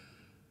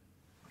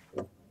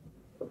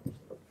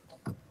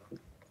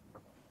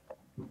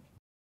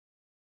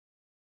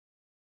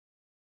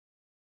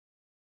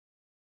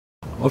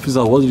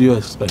 Officer, what did you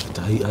expect?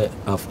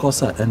 Of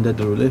course, I ended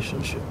the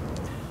relationship.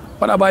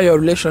 What about your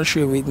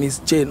relationship with Miss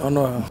Jane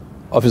Honor?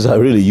 Officer,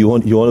 really, you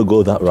want to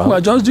go that route?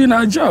 We're just doing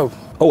our job.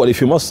 Oh, well,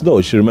 if you must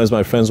know, she remains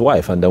my friend's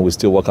wife, and then we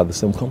still work at the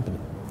same company.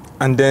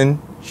 And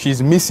then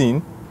she's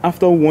missing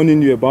after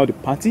warning you about the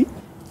party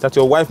that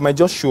your wife might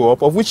just show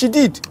up, of which she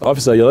did.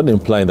 Officer, you're not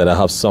implying that I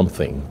have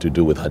something to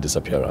do with her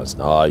disappearance,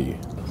 now are you?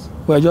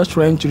 We're just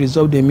trying to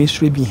resolve the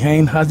mystery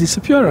behind her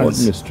disappearance.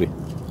 What mystery?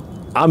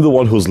 I'm the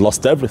one who's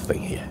lost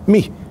everything here.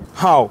 Me.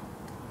 How?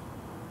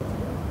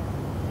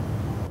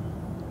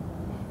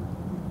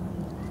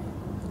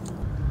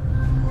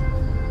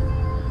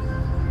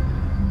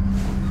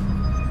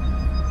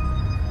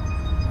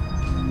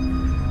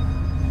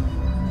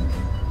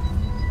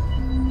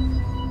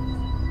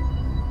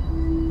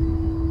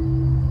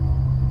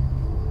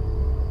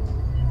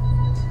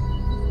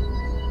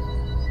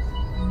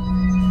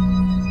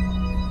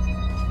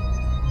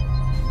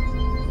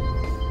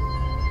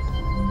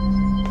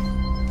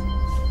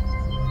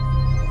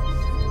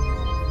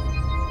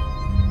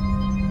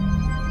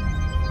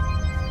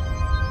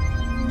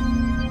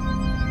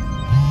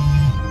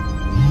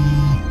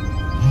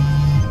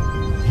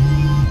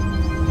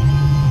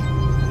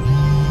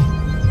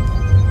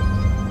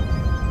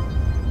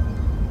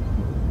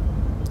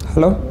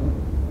 Hello?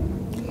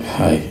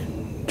 Hi,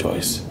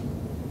 Joyce.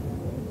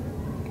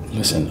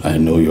 Listen, I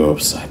know you're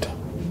upset.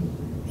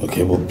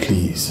 Okay, well,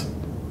 please.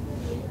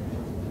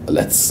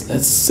 Let's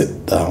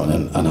sit down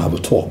and have a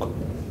talk.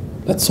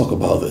 Let's talk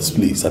about this,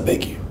 please. I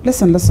beg you.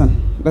 Listen.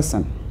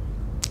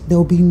 There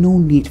will be no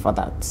need for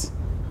that.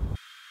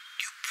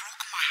 You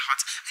broke my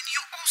heart, and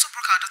you also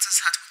broke our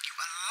daughter's heart when you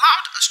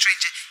allowed a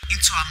stranger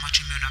into our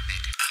matrimonial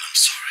bed. And I'm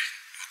sorry,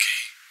 okay?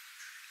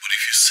 But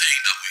if you're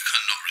saying that we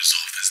cannot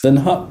resolve this, then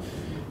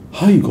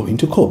how are you going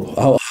to cope?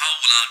 How will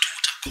our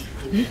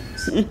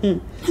daughter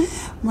cope?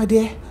 My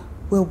dear,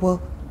 we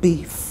will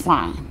be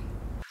fine. I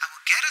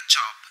will get a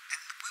job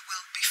and we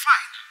will be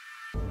fine.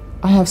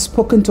 I have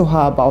spoken to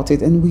her about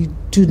it and we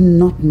do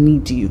not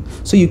need you.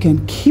 So you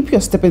can keep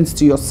your steppings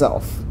to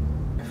yourself.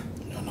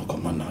 No,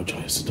 come on now,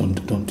 Joyce.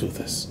 Don't do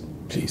this.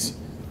 Please.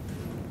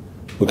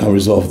 We can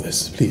resolve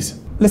this, please.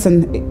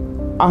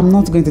 Listen, I'm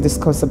not going to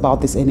discuss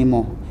about this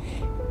anymore.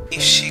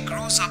 If she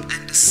grows up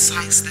and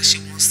decides that she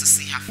wants to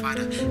see her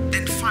father,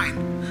 then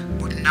fine.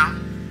 But now,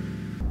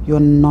 you're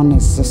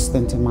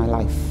non-existent in my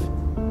life.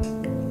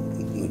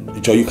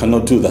 Joy, you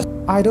cannot do that.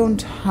 I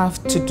don't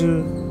have to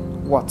do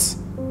what?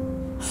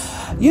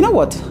 You know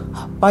what?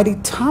 By the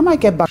time I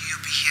get back,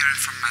 you'll be hearing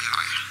from my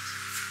lawyer.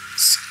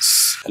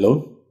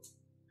 Hello?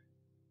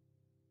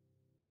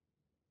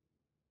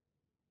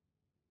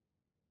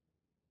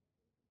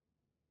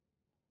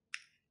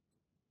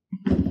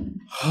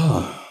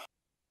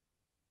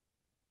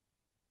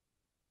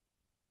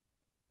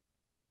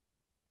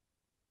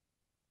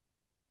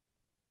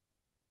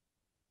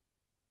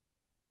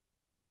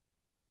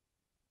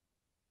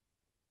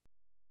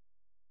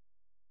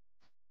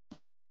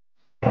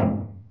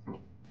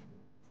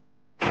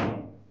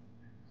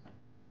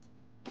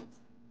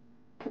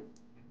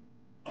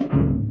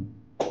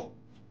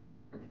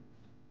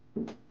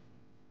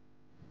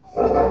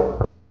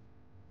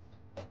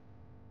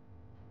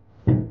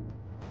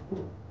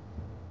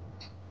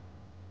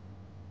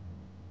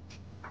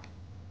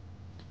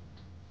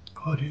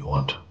 What do you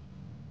want?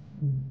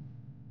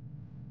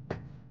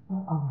 I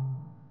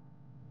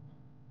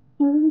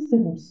really said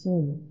I'm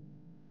sorry.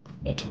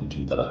 I told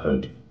you that I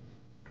heard you.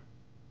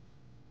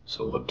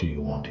 So what do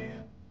you want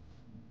here?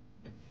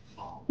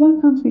 Why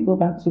can't we go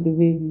back to the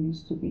way we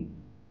used to be?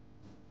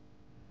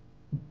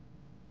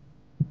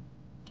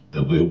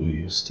 The way we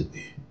used to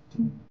be.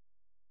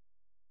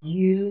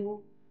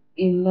 You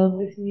in love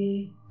with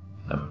me?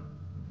 Never.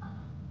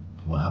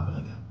 What happened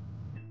again?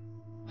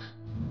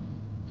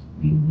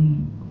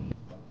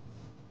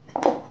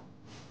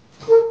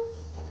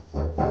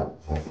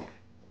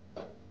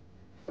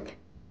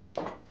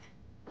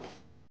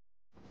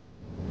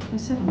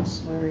 said I'm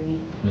sorry.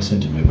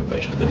 Listen to me,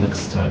 Perpetua. The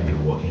next time you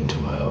walk into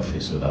my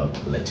office without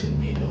letting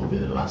me know will be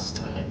the last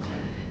time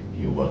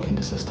you work in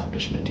this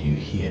establishment. Do you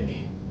hear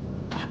me?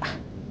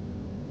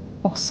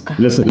 Oscar.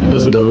 Listen,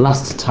 the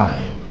last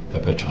time,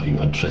 Perpetua, you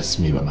address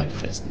me by my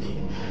first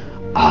name.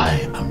 I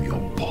am your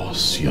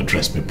boss. You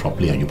address me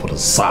properly and you put a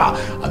sir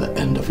at the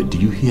end of it. Do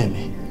you hear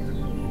me?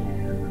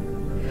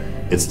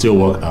 It's still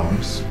work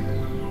hours.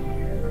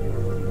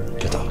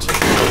 Get out.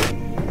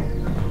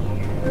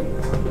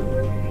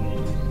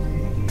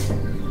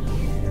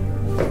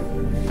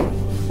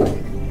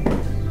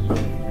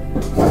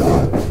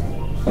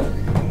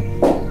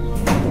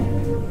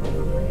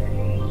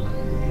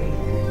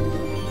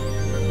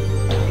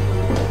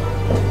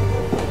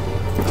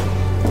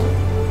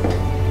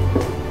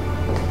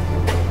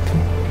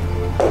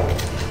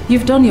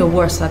 You've done your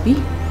worst, Abby.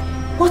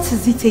 What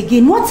is it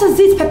again? What is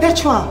it,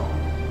 Perpetua?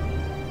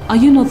 Are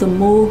you not the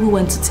mole who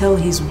went to tell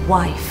his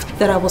wife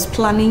that I was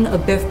planning a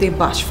birthday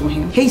bash for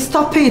him? Hey,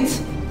 stop it!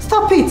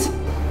 Stop it!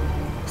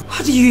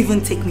 What do you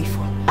even take me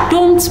for?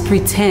 Don't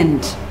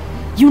pretend.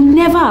 You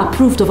never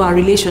approved of our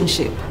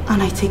relationship.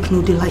 And I take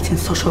no delight in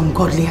such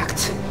ungodly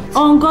act.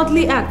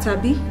 Ungodly act,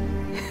 Abby?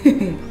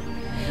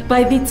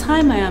 By the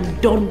time I am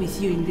done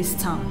with you in this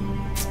town,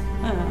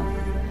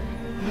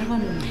 never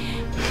know.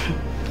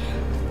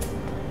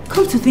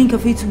 Come to think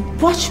of it,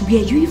 what were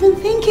you even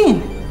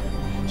thinking?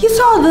 You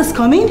saw all this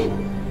coming?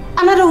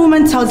 Another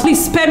woman tells you...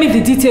 Please spare me the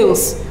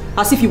details,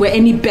 as if you were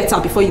any better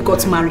before you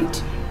got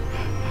married.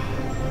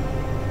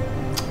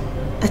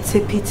 It's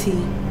a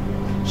pity.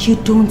 You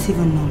don't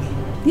even know me.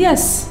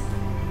 Yes,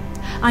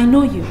 I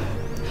know you.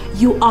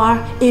 You are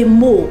a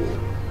mole,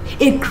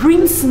 a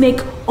green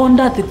snake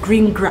under the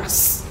green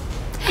grass.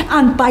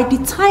 And by the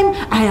time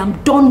I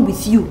am done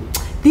with you,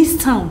 this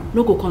town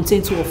no go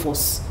contain two of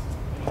us.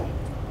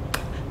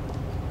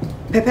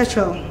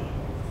 Perpetual,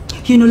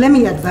 you know, let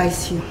me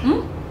advise you.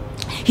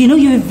 You know,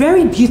 you're a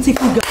very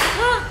beautiful girl.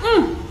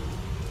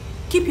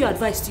 Keep your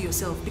advice to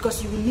yourself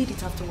because you will need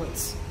it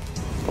afterwards.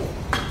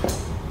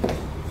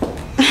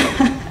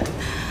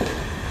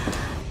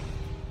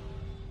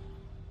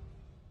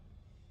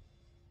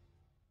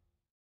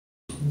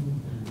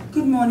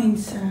 Good morning,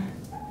 sir.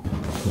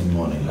 Good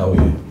morning. How are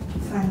you?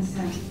 Fine,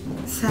 sir.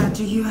 Sir,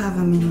 do you have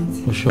a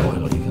minute? Oh, sure. Why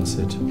not? You can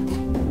sit.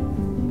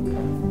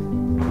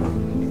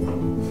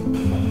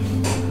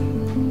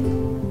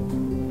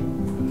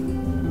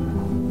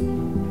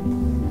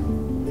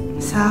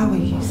 So how are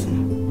you, sir?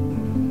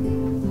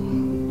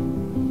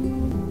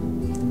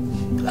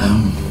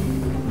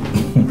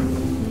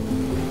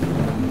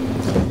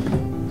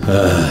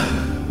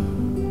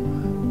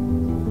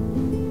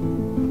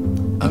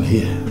 I'm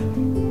here.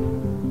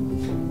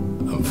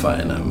 I'm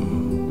fine. I'm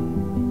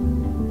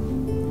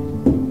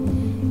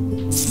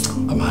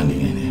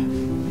hanging in here.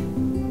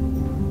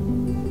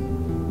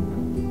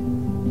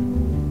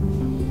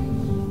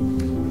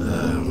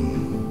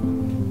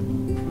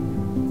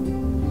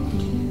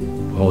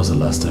 When was the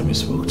last time you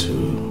spoke to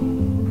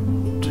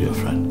your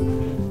friend?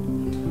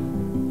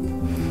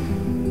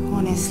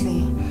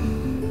 Honestly,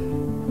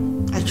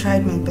 I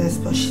tried my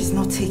best, but she's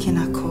not taking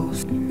her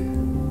calls.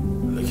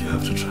 Look, you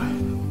have to try.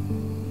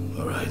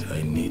 All right,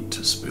 I need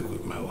to speak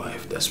with my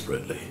wife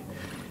desperately.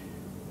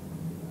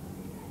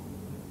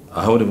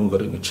 I haven't even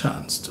gotten a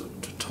chance to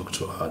talk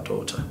to our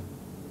daughter.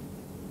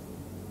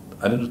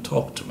 I need to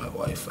talk to my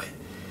wife.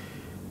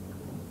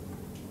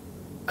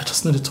 I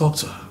just need to talk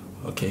to her.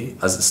 Okay,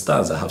 as it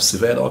stands, I have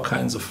severed all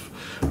kinds of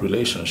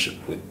relationship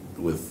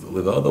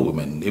with other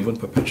women, even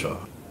Perpetua.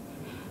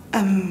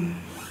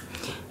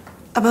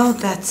 About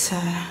that,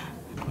 sir.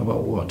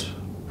 About what?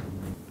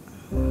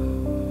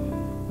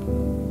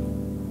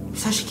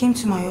 So she came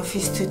to my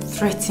office to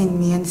threaten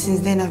me, and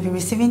since then I've been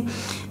receiving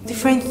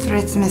different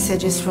threat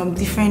messages from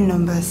different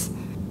numbers.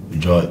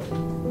 Joy.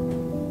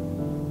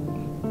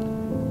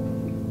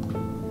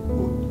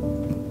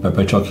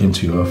 Perpetua came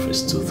to your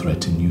office to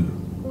threaten you.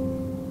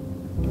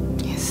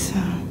 Yes,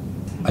 sir.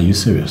 Are you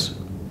serious?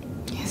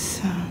 Yes,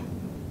 sir.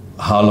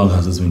 How long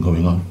has this been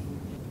going on?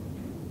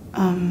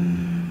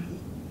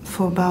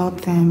 For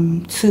about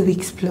 2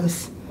 weeks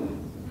plus.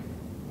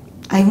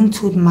 I even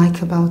told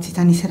Mike about it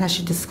and he said I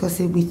should discuss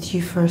it with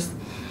you first.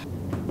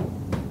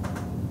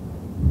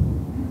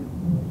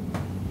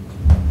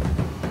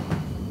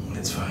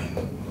 It's fine.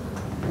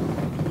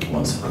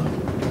 1 second.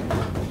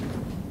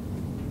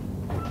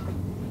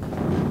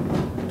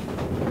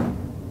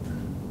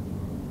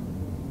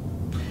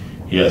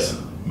 Yes,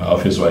 my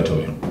office right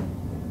away.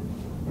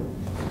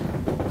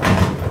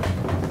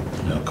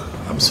 Look,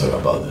 I'm sorry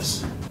about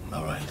this.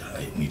 All right,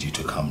 I need you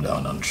to calm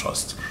down and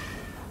trust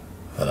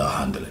that I'll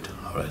handle it.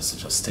 All right, so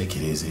just take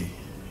it easy.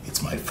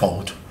 It's my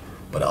fault,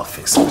 but I'll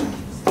fix it.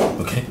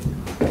 Okay?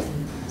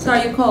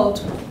 Sorry, you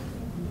called.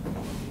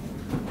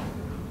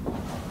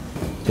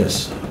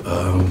 Yes.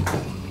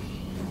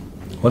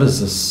 What is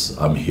this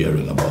I'm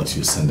hearing about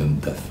you sending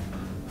death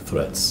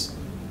threats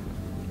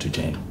to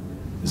Jane?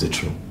 Is it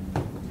true?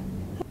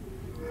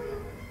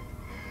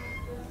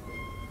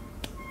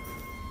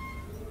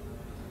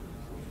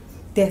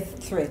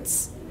 Death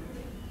threats.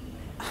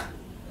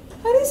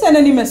 I didn't send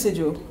any message,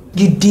 oh.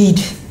 You did.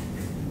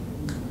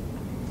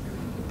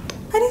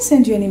 I didn't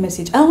send you any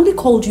message. I only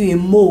called you a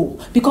mole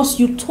because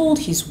you told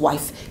his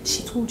wife.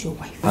 She told your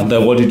wife. And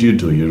then what did you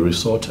do? You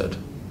resorted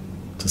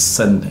to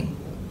sending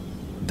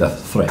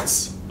death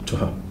threats to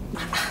her.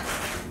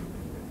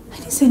 I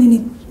didn't send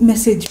any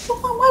message.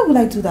 Why would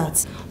I do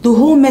that? The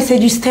whole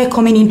message is still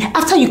coming in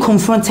after you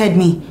confronted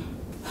me.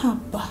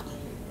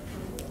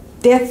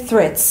 Death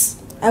threats.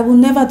 I will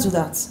never do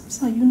that.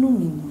 Sir, you know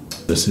me now.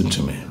 Listen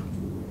to me.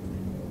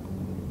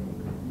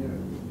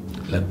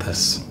 Let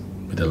this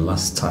be the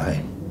last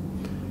time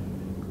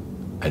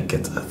I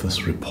get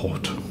this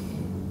report.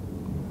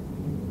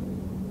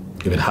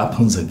 If it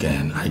happens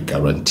again, I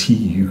guarantee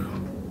you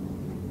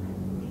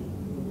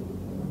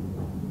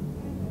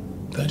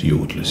that you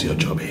would lose your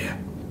job here.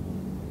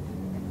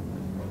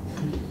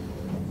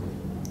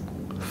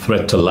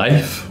 Threat to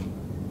life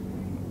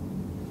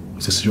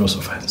is a serious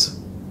offense.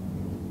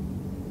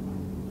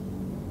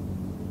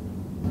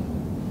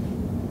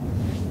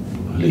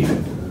 Leave.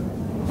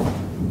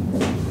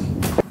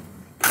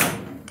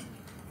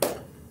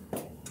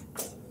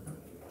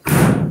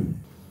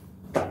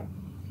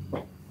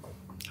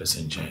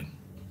 Listen, Jane.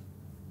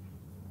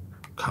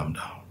 Calm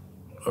down,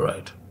 all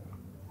right?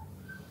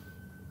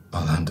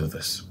 I'll handle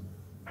this.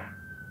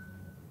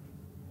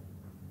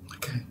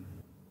 Okay?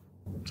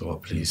 So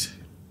please,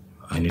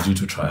 I need you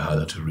to try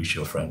harder to reach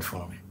your friend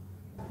for me.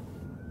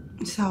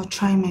 So I'll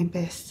try my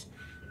best.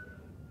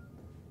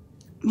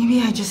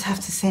 Maybe I just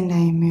have to send her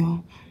a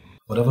mail.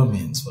 Whatever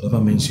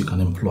means you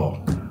can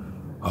implore,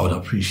 I would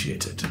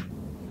appreciate it.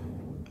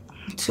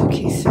 It's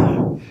okay,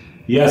 sir.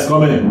 Yes,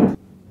 come in.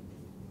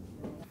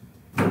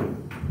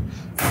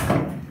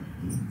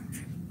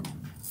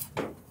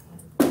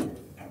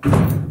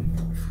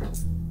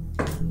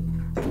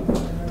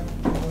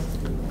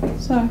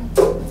 Sir,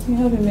 you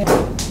have a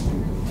mail.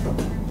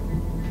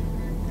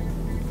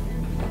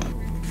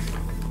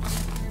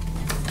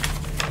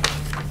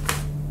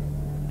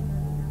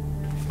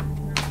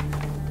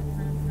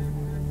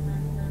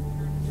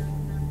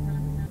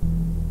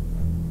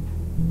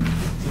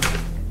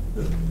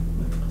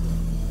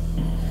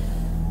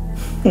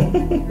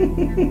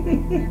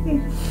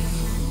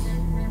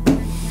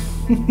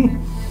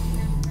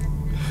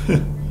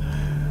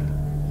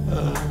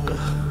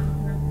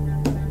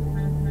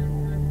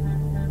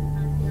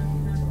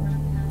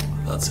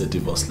 That's a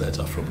divorce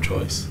letter from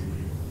Joyce.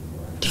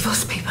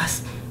 Divorce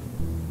papers?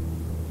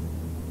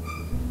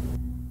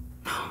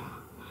 No.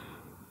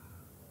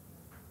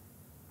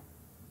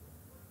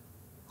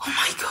 Oh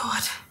my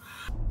God.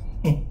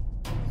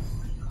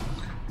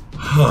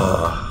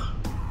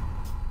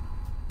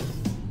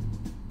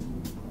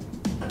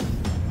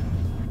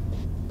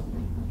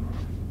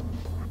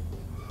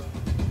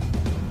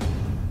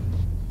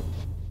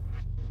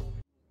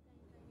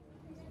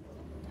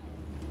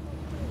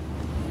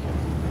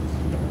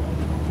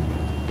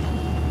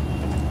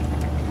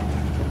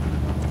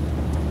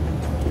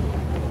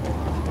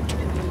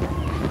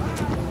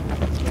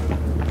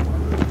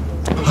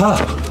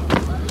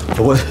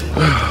 What?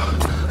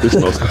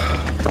 Listen, Oscar.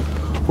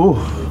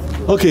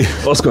 Oh, okay.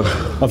 Oscar.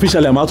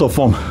 Officially, I'm out of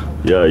form.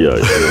 Yeah.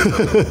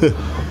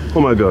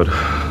 Oh my God.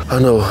 I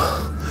know.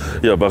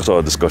 Yeah, back to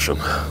our discussion.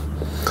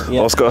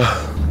 Yeah. Oscar.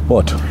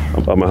 What?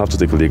 I might have to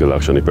take legal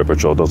action if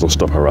Perpetual doesn't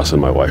stop harassing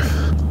my wife.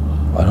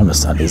 I don't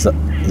understand. Is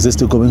this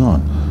still going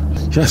on?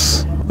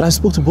 Yes. But I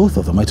spoke to both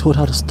of them. I told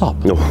her to stop.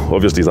 No,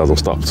 obviously it hasn't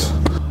stopped.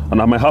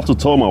 And I might have to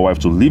tell my wife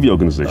to leave the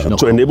organization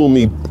to enable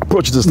me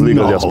approach this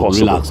legally as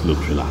possible.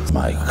 Relax.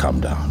 Mike,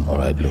 calm down. All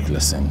right, look,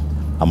 listen.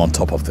 I'm on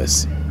top of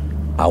this.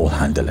 I will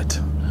handle it.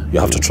 You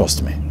have to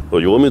trust me. So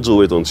you want me to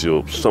wait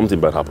until something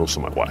bad happens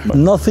to my wife?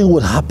 Nothing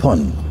would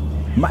happen.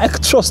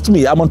 Mike, trust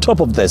me. I'm on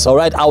top of this, all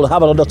right? I will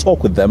have another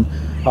talk with them.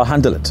 I'll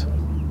handle it.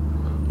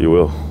 You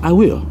will? I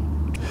will.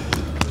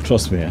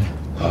 Trust me,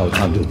 I'll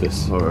handle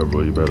this. All right,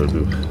 bro. You better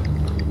do.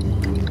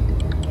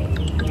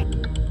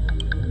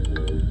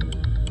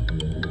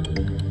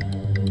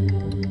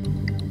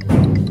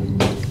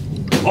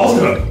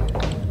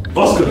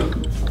 Oscar!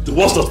 The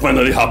worst has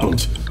finally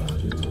happened.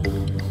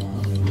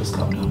 Just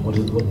calm down.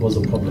 What was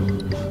the problem?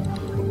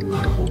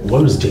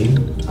 Where is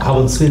Jane? I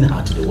haven't seen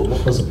her today.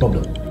 What was the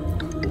problem?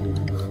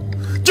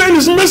 Jane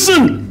is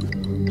missing!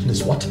 Jane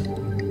is what?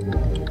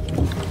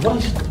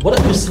 What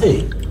did you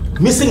say?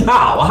 Missing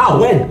how?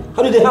 How? When?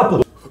 How did it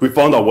happen? We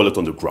found our wallet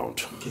on the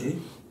ground. Okay.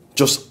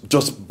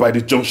 Just by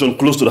the junction,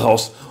 close to the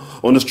house,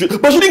 on the street.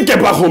 But she didn't get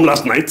back home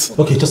last night.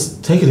 Okay,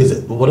 just take it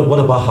easy. What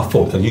about her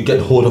phone? Can you get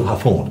hold of her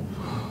phone?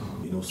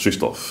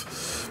 Switched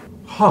off.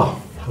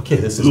 Okay,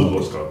 this is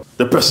Look, Oscar.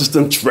 The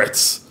persistent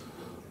threats.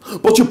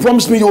 But you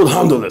promised me you would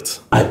handle it.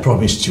 I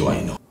promised you,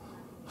 I know.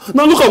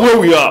 Now look at where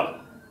we are.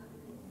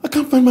 I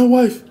can't find my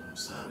wife.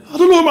 I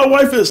don't know where my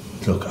wife is.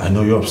 Look, I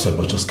know you're upset,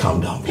 but just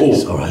calm down,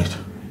 please, all right?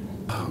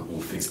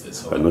 We'll fix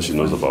this. I know she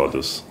knows about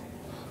this.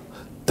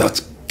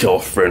 That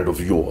girlfriend of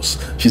yours,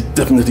 she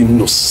definitely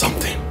knows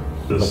something.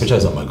 Patricia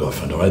is not my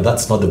girlfriend, all right?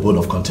 That's not the bone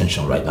of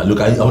contention right now. Look,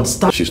 I would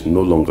start... She's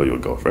no longer your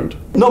girlfriend.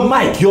 No,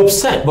 Mike, you're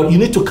upset, but you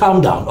need to calm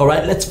down, all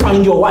right? Let's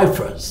find your wife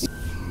first.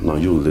 Now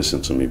you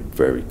listen to me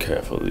very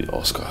carefully,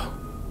 Oscar.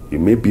 You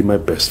may be my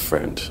best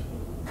friend,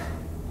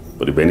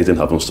 but if anything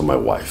happens to my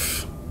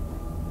wife,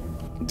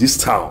 this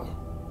town,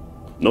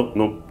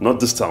 no, not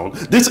this town,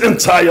 this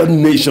entire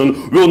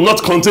nation will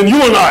not contain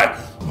you and I!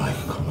 Mike,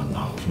 come on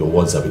now. Your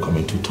words are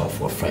becoming too tough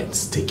for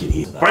friends. Take it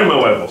easy. Find my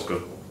wife,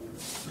 Oscar.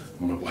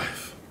 My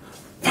wife.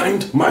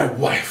 Find my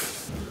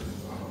wife.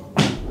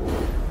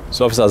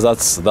 So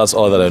officers, that's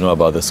all that I know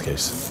about this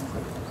case.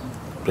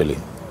 Really.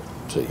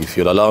 So if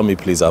you'll allow me,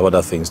 please, I have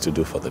other things to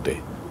do for the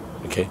day.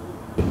 Okay?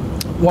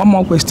 One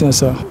more question,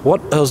 sir.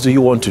 What else do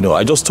you want to know?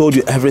 I just told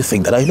you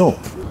everything that I know.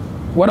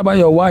 What about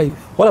your wife?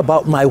 What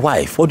about my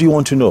wife? What do you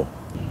want to know?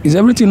 Is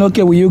everything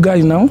okay with you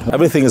guys now?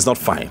 Everything is not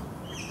fine.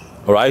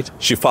 All right?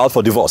 She filed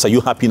for divorce. Are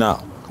you happy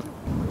now?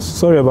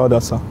 Sorry about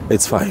that, sir.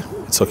 It's fine.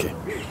 It's okay.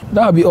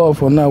 That'll be all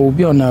for now. We'll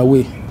be on our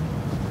way.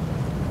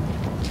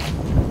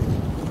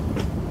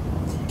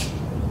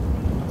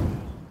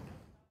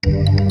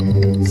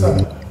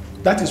 Sir,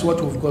 that is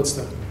what we've got,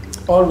 sir.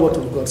 All what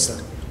we've got, sir.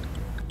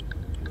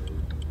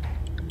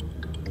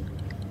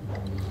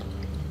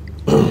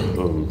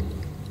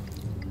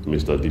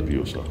 Mr.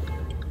 DPO, sir,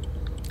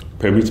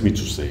 permit me to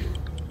say,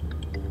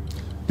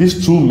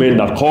 these two men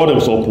that call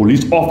themselves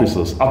police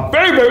officers are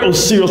very, very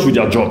unserious with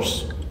their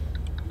jobs.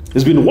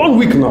 It's been 1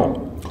 week now.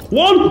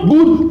 1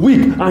 good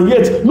week, and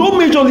yet no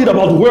major lead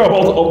about the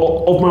whereabouts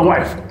of my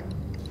wife.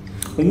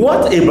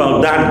 What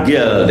about that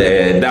girl,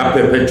 that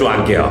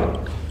perpetual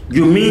girl?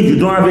 You mean you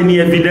don't have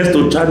any evidence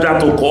to charge her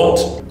to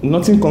court?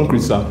 Nothing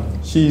concrete, sir.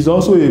 She is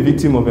also a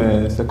victim of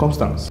a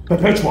circumstance.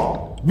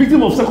 Perpetual?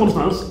 Victim of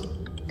circumstance?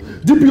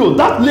 DPO,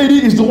 that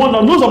lady is the one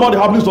that knows about the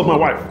happenings of my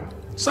wife.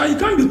 Sir, you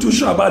can't be too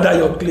sure about that,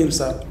 your claim,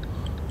 sir.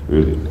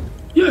 Really?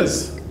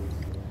 Yes.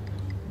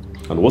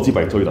 And what if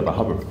I tell you that I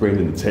have a friend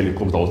in the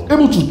telecom that was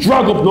able to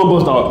drag up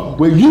numbers that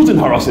were used in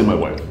harassing my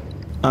wife?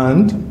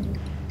 And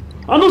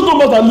those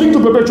numbers are linked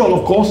to Perpetual,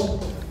 of course.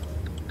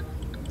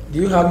 Do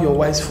you have your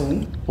wife's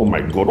phone? Oh my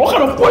God, what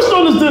kind of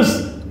question is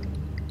this?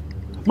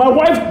 My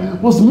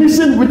wife was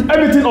missing with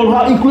everything on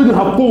her, including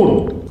her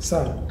phone.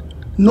 Sir,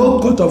 no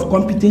court of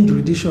competent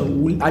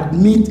jurisdiction will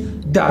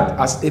admit that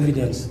as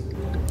evidence.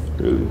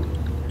 Really?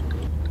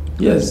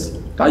 Yes,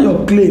 that's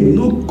your claim.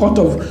 No court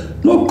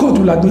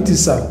will admit it,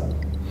 sir.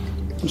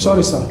 I'm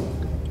sorry, sir.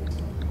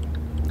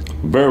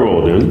 Very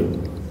well then.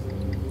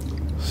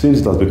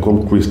 Since it has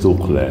become crystal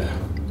clear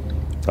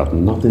that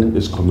nothing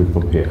is coming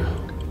from here,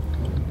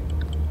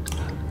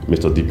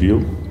 Mr.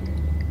 DPO,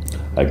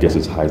 I guess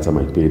it's high time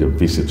I paid a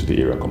visit to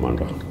the area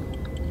commander.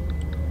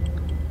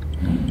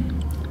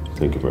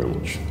 Thank you very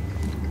much.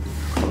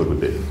 Have a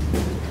good day.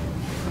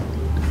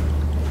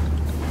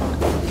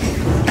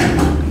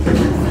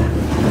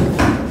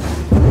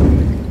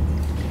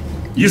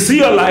 You see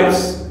your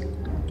lives?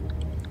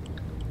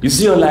 You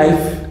see your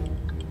life?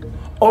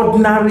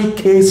 Ordinary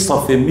case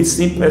of a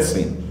missing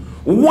person.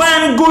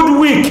 1 good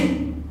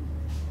week.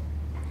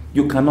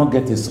 You cannot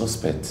get a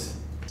suspect.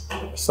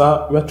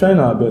 Sir, we're trying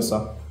our best,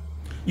 sir.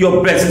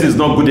 Your best is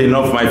not good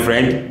enough, my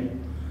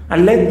friend.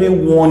 And let me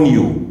warn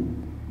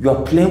you, you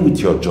are playing with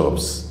your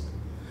jobs.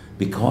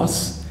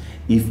 Because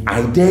if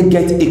I dare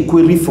get a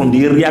query from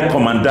the area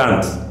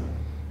commandant,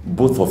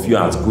 both of you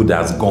are as good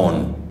as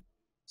gone.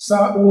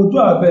 Sir, we'll do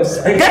our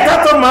best. Get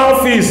out of my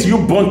office, you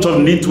bunch of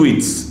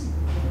nitwits.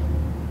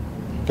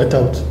 Get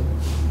out.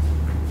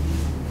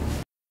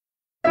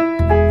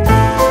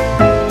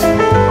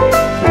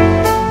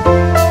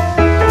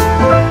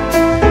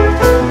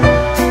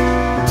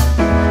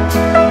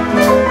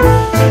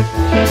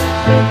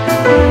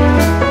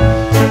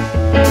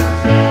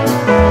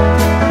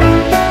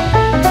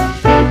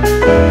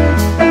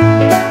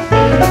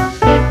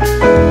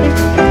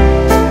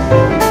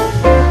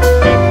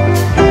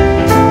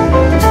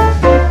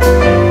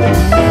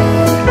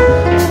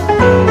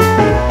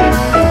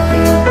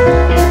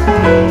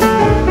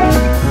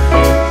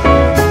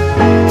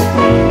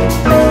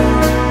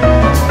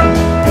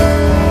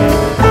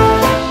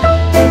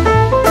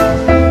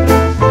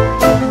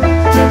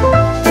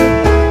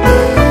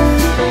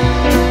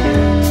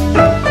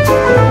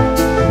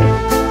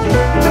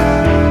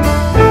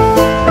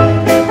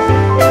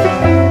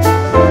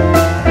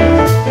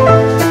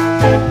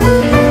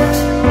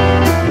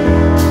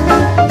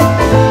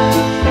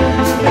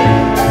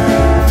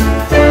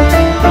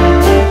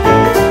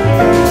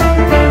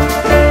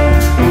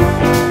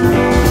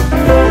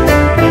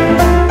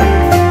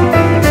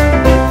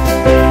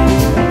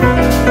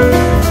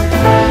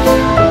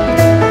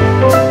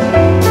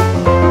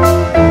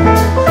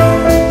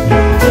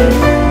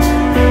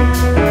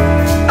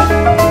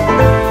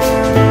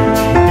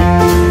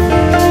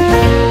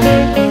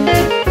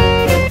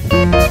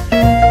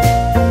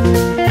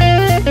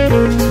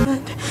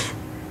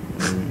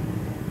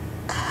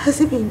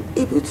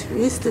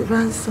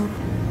 Ransom.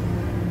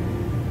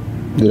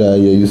 Did I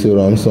hear you say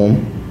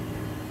ransom?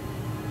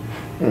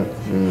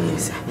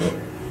 Yes, sir.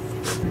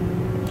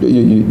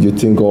 You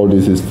think all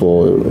this is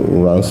for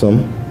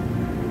ransom?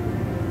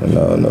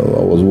 No,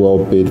 I was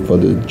well paid for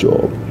the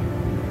job.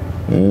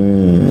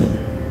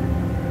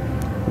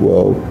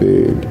 Well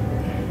paid.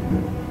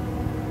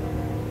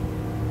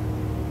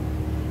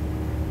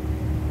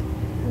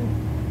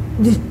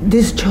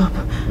 this job.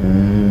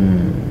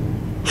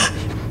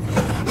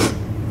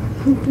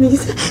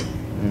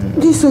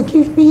 Please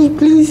forgive me,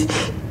 please.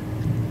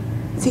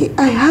 See,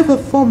 I have a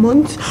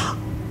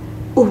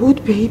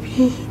 4-month-old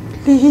baby.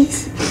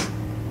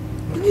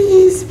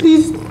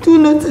 Please do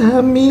not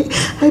harm me.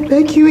 I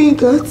beg you in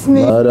God's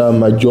name. Madam,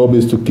 my job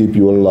is to keep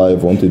you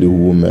alive until the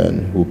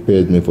woman who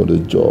paid me for the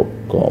job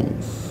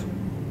comes.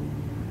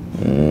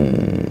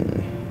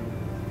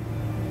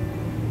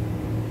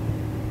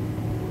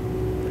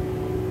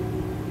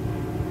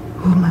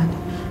 Woman?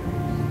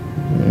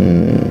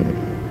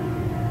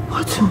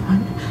 What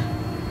woman?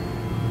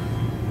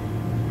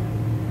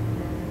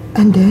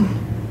 And then,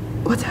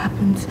 what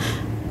happens?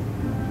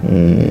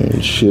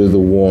 She's the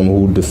one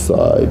who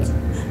decides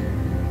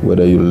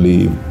whether you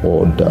live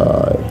or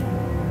die.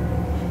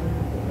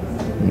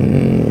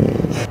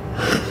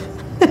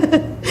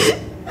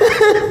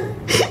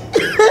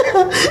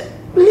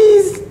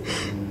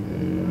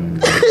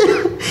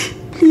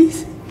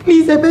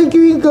 Please, I beg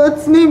you in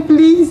God's name,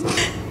 please,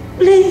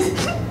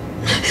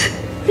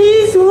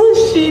 who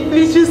is she?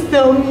 Please just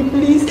tell me,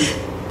 please,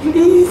 I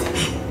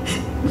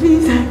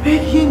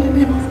beg you in the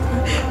name of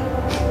God.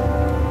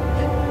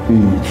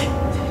 Please.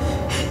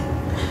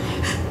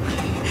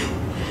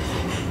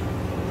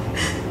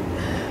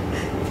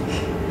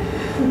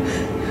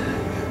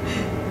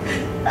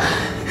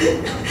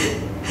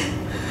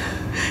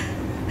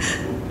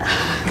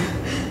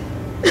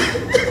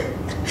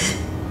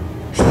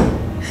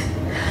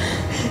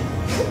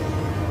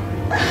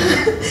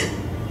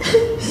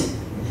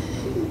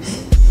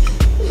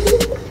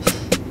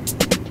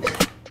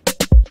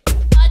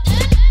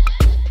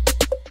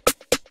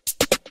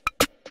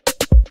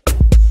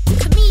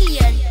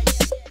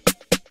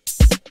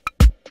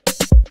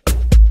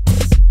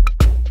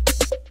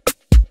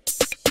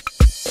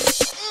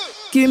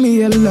 Give me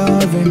your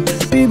loving,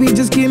 baby,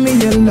 just give me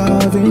your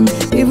loving.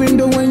 Even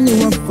though when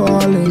you are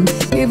falling,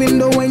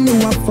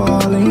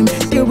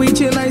 you wait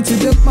your night to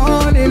the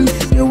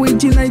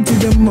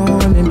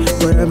morning,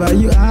 wherever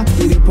you are,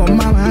 you upon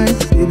my mind,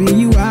 baby,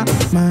 you are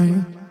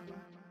mine.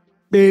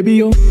 Baby,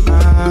 you,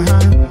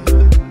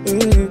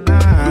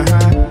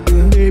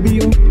 baby,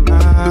 you,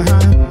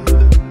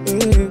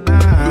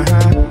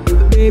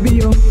 baby, you, baby,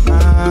 you,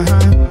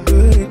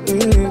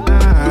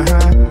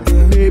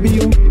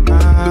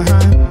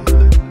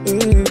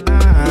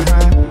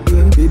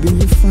 baby,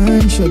 you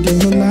fine, shut down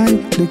your light.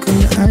 Look on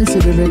your eyes, so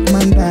they make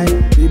man die.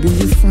 Baby,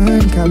 you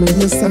fine, come in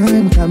your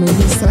sign, come in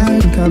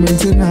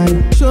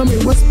tonight. Show me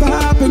what's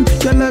poppin',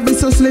 your love is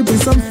so sleepy,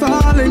 so I'm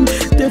falling.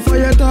 There for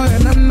your door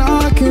and I'm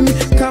knocking.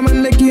 Come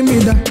and give me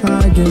the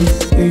hugging.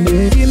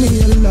 Yeah. Give me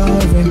your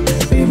loving,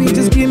 baby,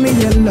 just give me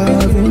your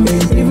loving.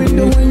 Even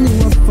though when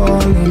you are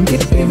falling,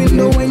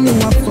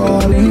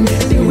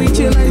 they wait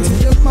your night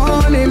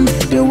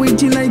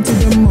to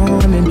the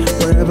morning,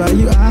 wherever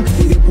you are,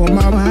 you upon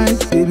my mind,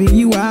 baby,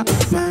 you are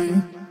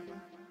mine.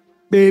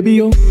 Baby,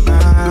 you,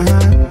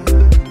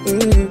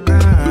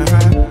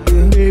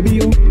 baby,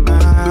 you,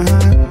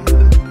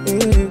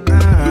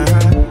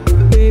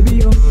 baby,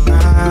 you,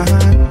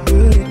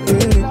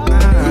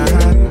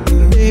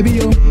 baby,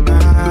 you,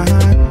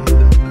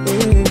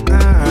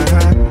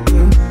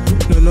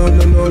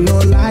 no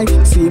lie.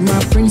 See my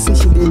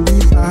princess, she did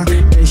deeper,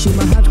 and she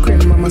my heart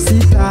cream,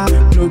 mamacita.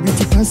 No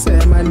beauty pass,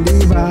 man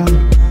diva.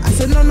 I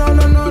said no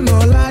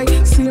lie.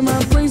 See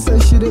my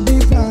princess, she did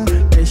deeper,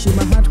 and she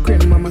my heart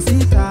cream,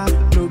 mamacita.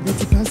 No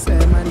beauty pass,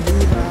 man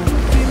diva.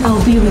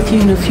 I'll be with you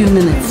in a few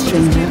minutes,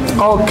 stranger.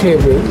 Okay,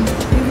 babe.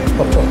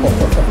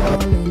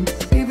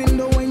 Even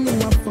though when you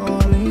are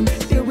falling,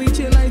 they wait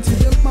your night to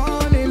the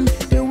morning,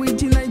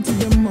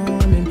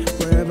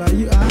 wherever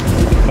you are.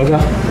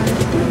 Okay.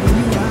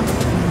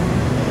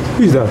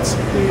 Who is that?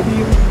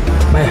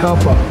 My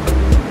helper.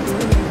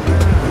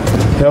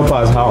 Help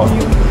us how?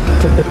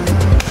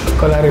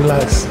 Kola,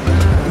 relax.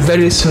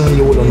 Very soon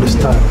you will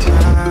understand.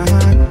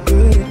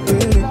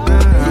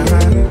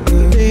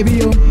 Baby,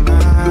 you.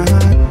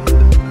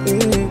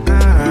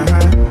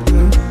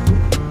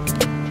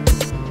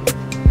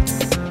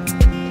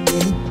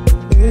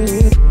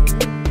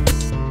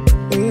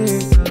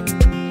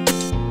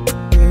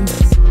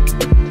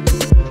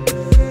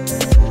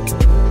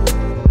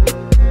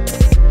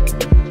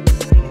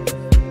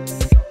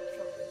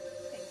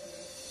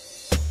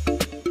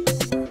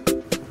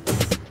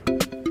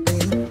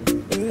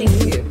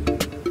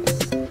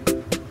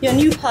 Your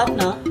new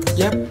partner?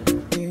 Yep.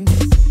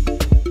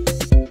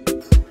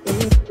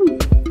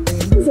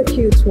 He's a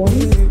cute one.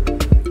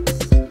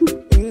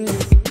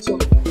 So,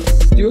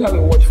 do you have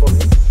a word for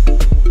me?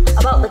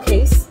 About the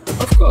case?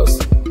 Of course.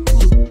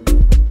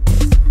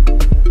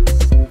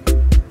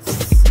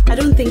 I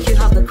don't think you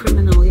have the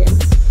criminal yet.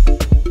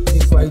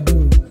 If I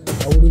do,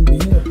 I wouldn't be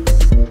here.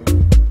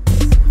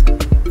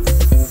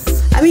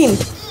 I mean,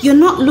 you're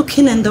not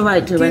looking in the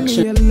right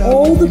direction.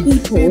 All the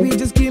people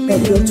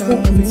that you're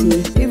talking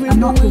to are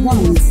not the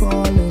ones.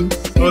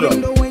 Hold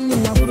on.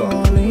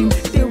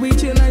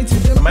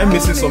 Am I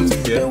missing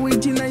something here?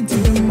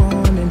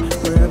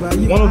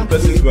 one of the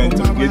persons we're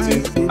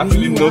interrogating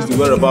actually knows the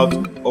whereabouts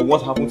of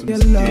what happened to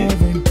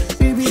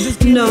Mrs.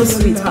 K? No,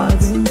 sweetheart.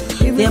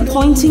 They're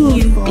pointing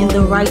you in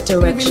the right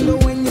direction. You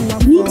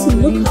need to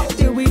look out for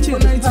the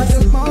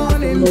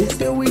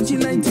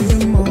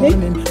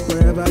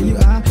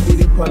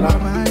person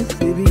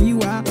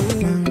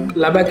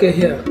Labake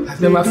here has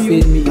never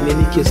failed me in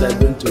any case I've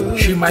been to.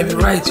 She might be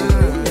right.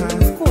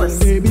 Of course.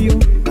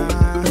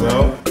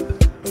 Well,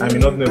 I may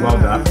not know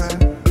about that,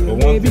 but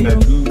one thing I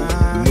do know,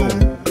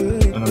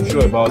 and I'm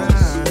sure about,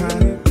 is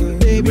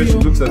the way she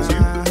looks at you,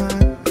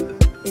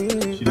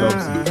 she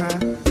loves you.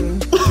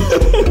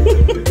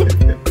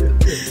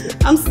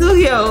 I'm still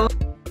here.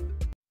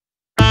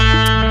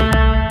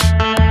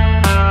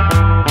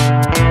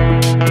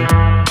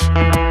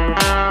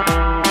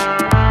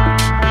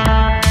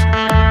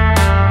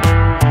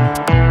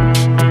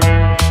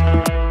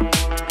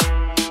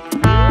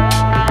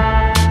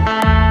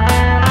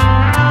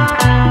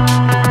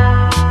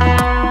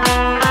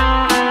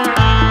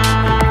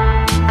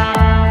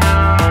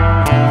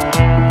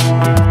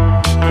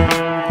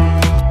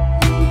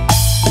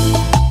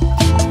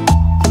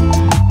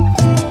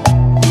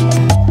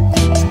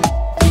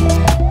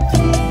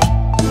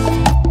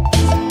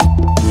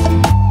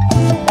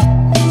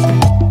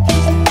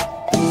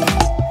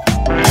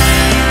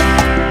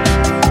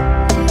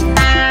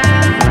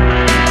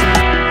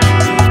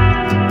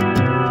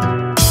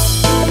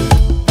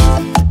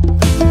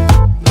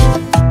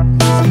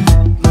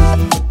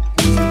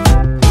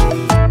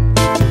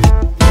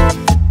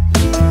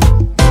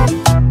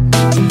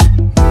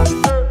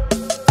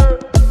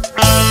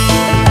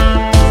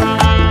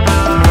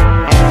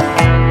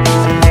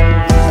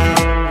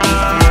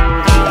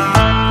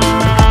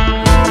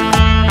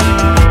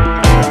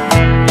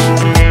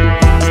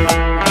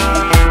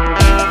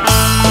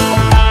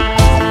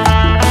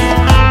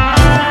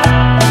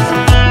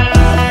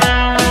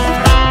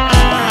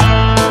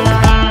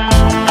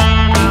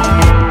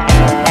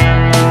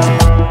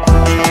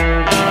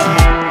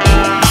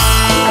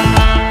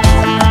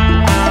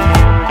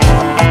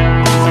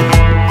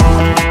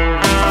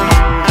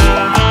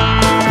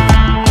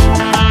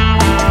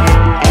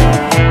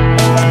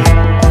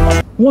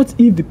 What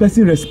if the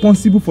person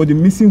responsible for the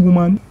missing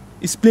woman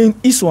is playing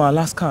his or her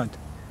last card?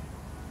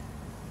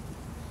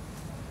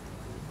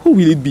 Who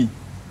will it be?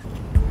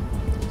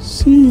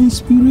 See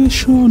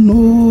inspiration,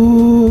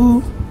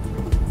 no.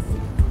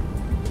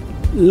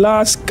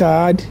 Last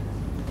card.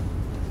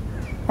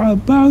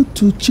 About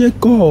to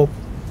check up.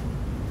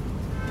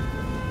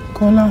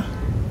 Caller,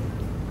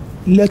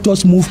 let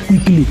us move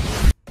quickly.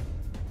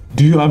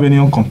 Do you have any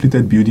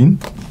uncompleted building?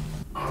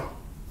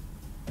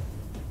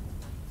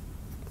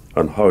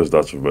 And how is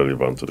that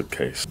relevant to the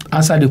case?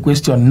 Answer the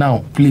question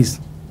now, please.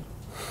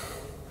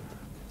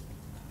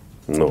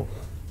 No.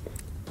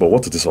 But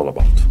what is this all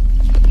about?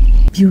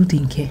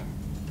 Building care.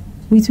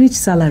 With which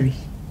salary?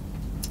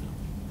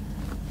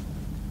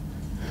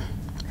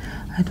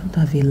 I don't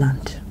have a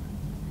land.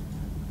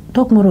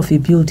 Talk more of a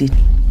building.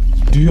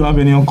 Do you have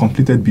any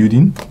uncompleted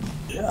building?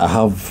 I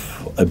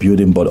have a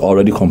building, but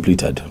already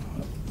completed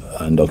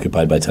and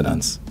occupied by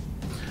tenants.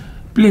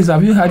 Please,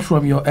 have you heard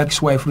from your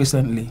ex-wife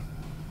recently?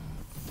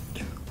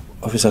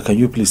 Officer, can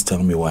you please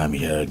tell me why I'm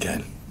here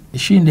again? Is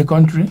she in the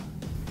country?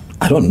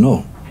 I don't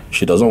know.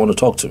 She doesn't want to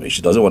talk to me.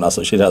 She doesn't want to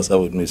associate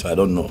herself with me, so I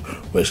don't know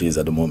where she is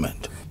at the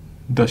moment.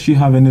 Does she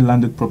have any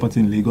landed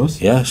property in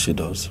Lagos? Yeah, she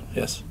does,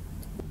 yes.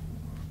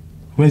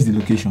 Where's the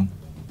location?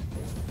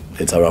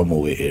 It's around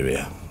Mowe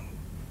area.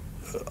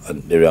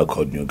 An area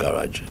called New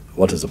Garage.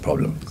 What is the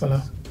problem?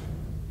 Caller,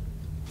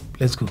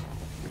 let's go.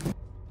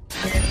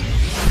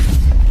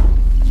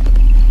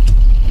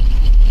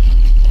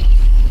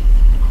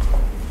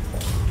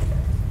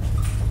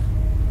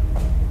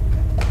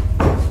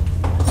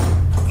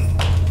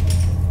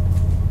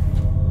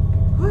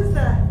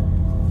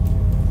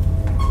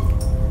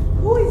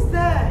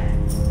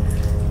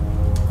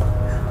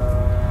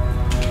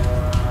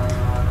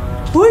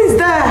 Who is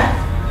there?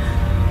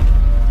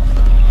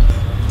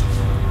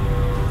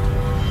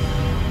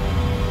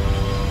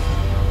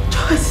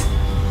 Joyce.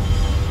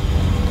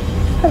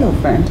 Hello,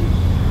 friend.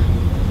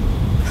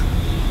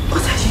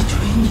 What are you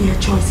doing here,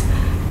 Joyce?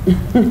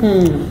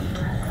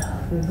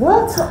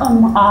 What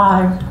am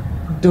I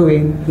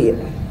doing here?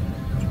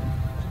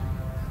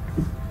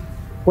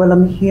 Well,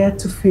 I'm here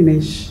to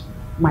finish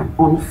my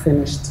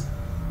unfinished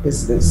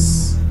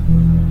business.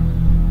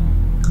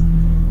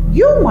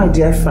 You, my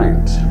dear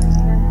friend,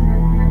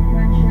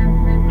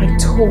 I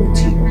told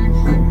you,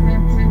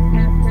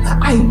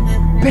 I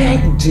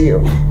begged you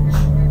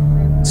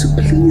to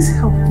please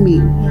help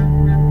me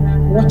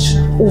watch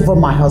over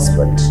my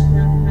husband.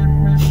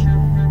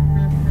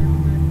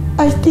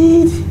 I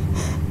did.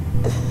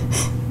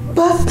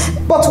 But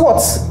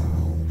what?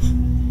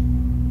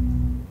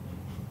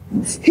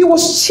 He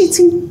was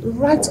cheating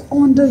right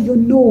under your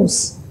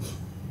nose.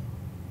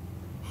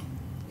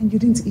 And you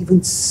didn't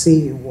even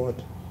say a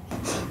word.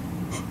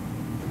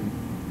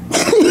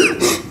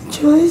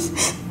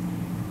 Joyce,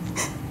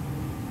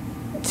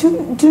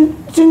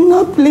 do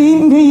not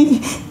blame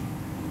me.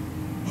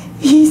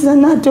 He's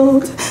an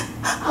adult.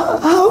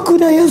 How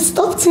could I have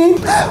stopped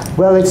him?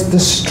 Well, it's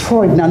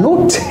destroyed now.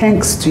 No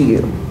thanks to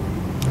you.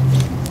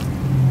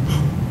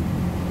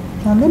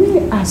 Now let me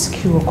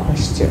ask you a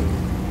question.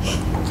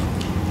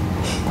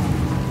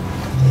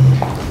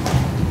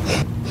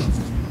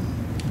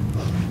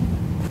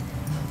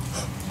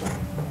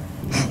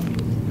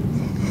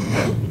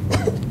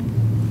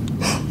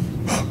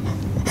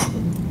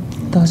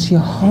 Does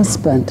your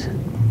husband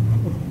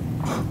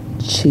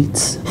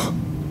cheat?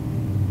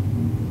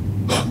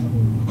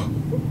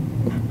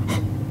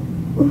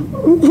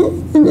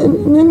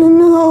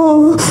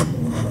 No.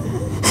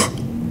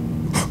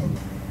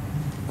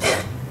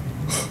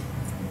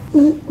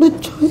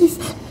 But Joyce,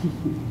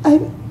 I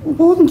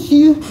warned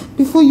you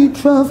before you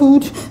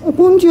traveled. I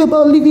warned you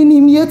about leaving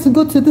him here to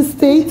go to the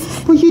States,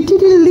 but you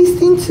didn't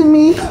listen to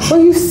me. But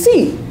you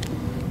see,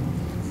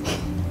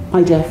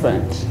 my dear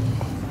friend,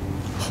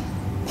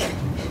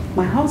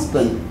 my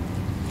husband,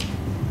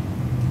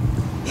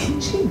 he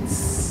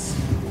cheats.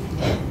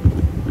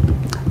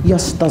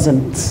 Yours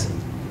doesn't.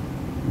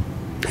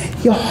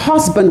 Your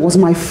husband was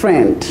my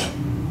friend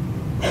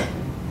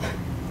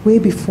way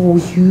before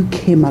you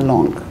came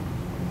along.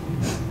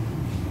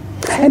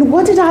 And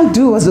what did I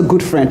do as a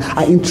good friend?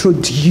 I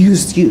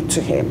introduced you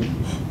to him.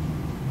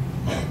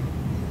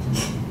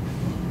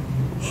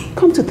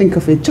 Come to think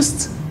of it,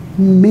 just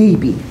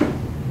maybe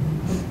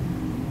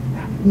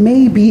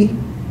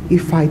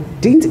if I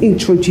didn't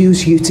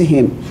introduce you to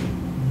him,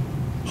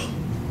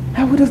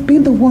 I would have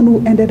been the one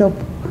who ended up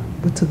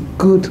with a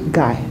good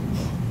guy.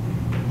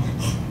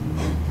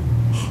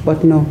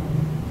 But no,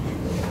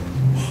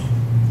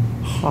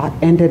 I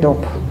ended up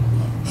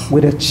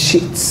with a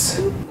cheat.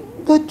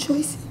 But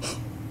Joyce,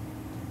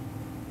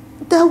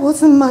 that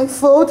wasn't my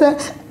fault. You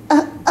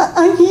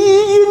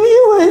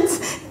knew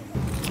it.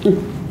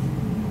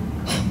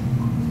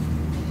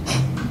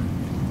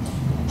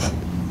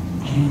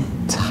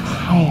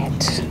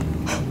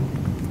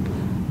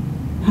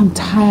 I'm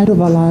tired of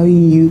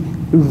allowing you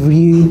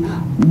ruin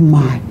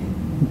my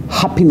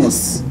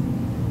happiness.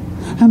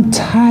 I'm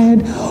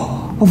tired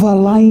of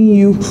allowing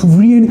you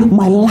ruin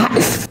my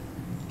life.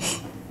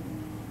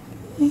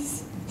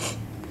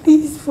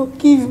 Please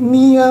forgive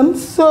me. I'm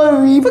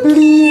sorry.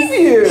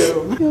 Please.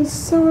 Forgive you? You're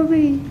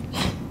sorry.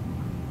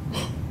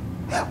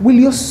 Will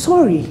your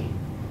sorry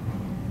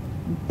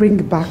bring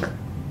back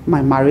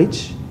my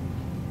marriage?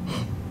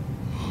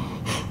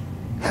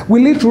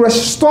 Will it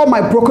restore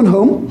my broken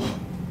home?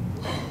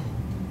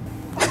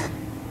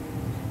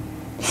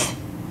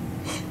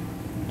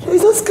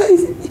 This guy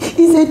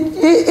is a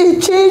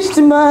changed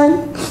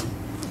man.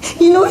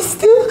 You know, he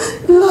still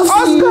loves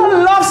you.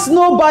 Oscar loves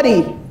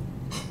nobody.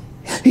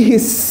 He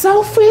is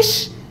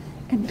selfish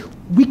and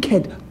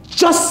wicked,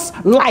 just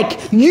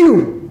like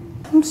you.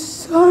 I'm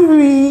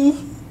sorry.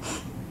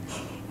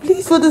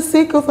 Please, for the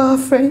sake of our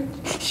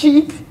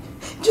friendship,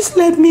 just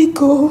let me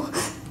go.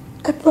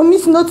 I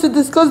promise not to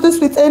discuss this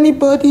with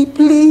anybody,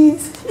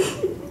 please.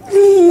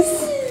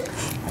 Please.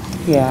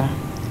 Yeah.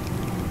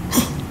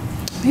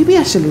 Maybe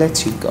I should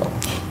let you go.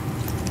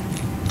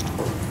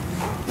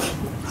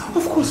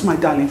 Of course, my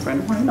darling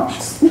friend, why not?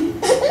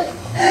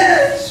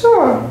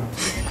 Sure.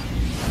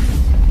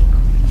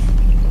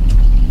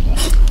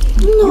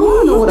 No. You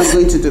want to know what I'm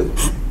going to do?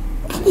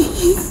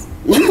 Please.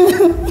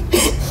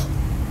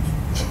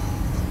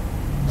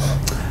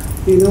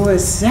 You know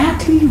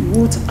exactly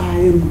what I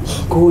am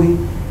going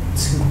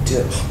to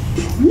do.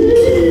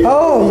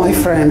 Oh, my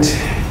friend.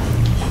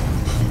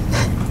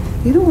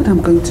 You know what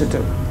I'm going to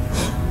do?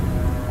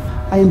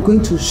 I am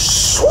going to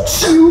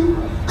shoot you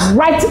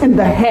right in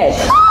the head.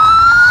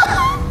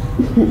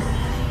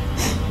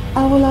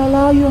 I will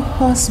allow your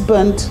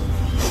husband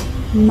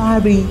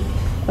marry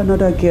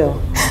another girl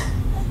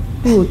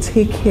who will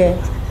take care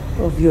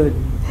of your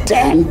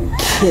damn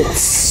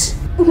kids.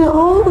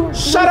 No.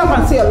 Shut up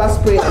and say your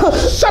last prayer.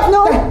 Shut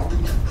up.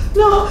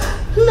 No.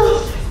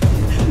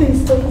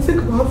 Please don't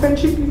think about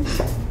friendship.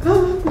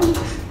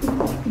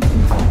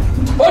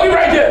 Hold it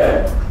right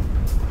there.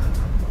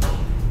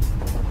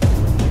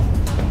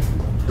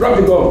 Drop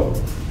the gun.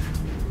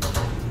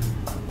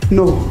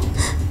 No.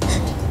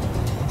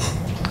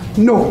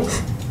 No.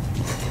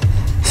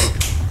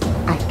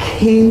 I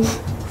came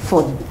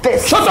for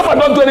this. Shut up and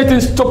don't do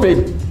anything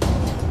stupid.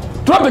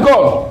 Drop the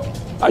gun.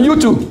 And you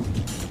too.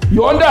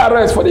 You're under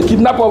arrest for the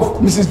kidnap of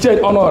Mrs.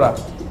 Jane Honora.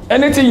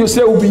 Anything you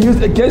say will be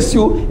used against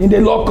you in the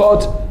law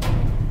court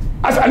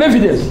as an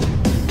evidence.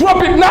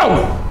 Drop it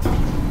now!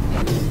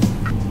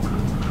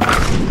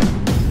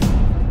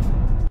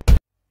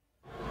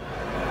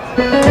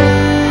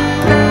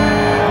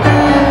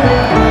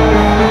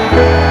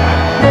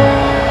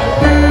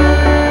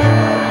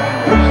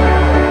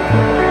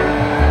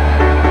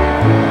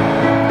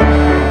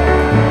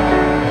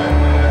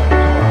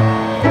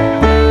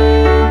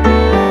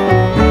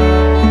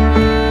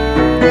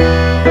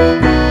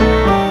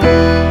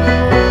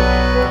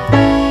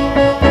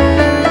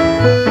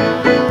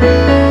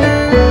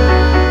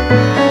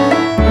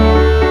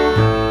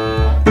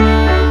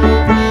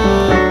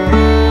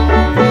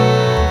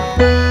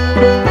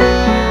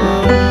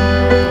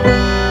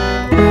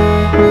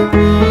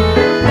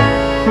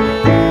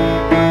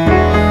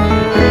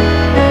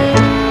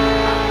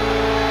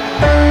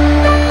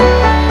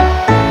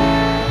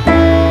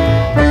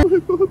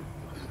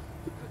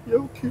 Yeah,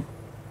 okay.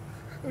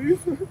 Are you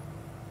fine?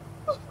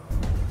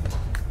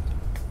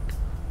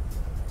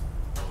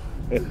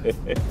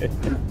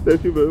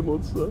 Thank you very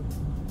much, sir.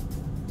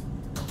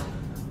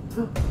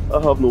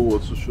 I have no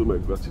words to show my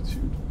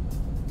gratitude.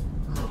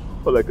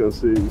 All I can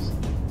say is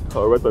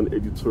I'll write an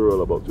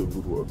editorial about your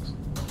good works.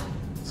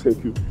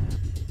 Thank you.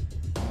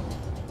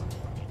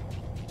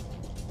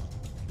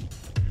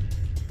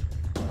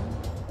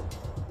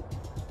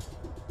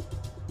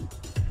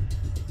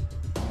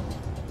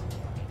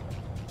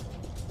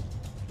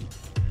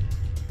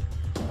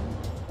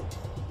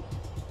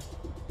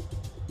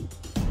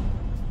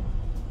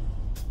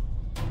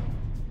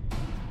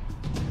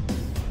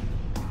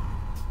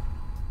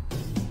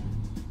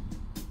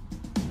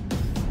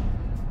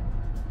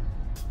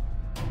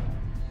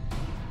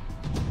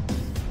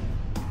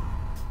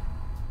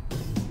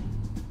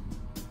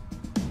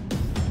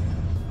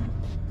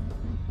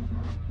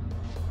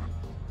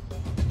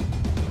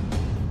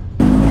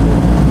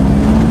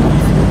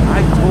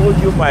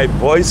 My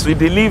boys will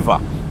deliver.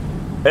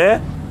 Eh?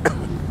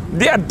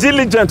 They are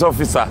diligent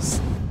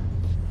officers.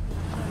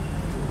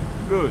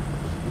 Good.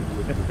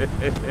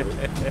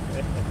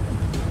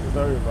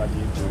 Sorry about the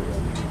interview.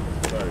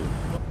 Sorry.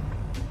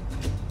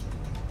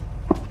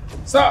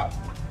 Sir,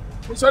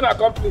 mission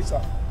accomplished,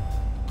 sir.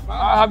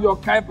 I have your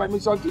kind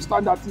permission to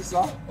stand at this,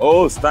 sir.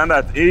 Oh, stand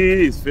at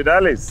ease.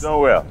 Fidelis,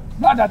 somewhere.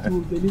 Now that you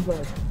will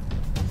deliver.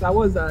 Sir,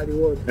 what's the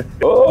reward?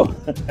 Oh.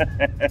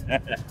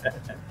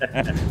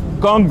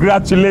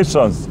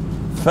 Congratulations.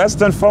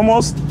 First and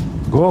foremost,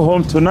 go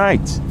home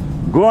tonight.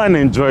 Go and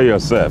enjoy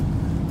yourself.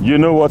 You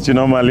know what you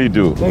normally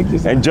do. Thank you,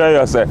 sir. Enjoy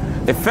yourself.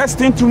 The first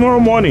thing tomorrow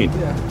morning,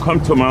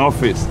 come to my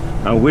office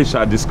and we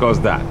shall discuss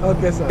that.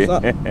 Okay, sir.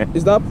 Sir,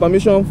 is that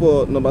permission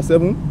for number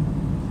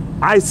 7?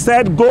 I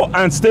said go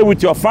and stay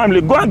with your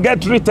family. Go and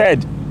get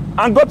treated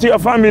and go to your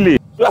family.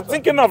 You are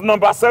thinking of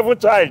number 7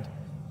 child.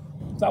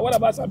 Sir, what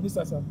about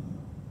Sambisa, sir?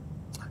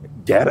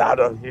 Get out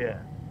of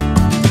here.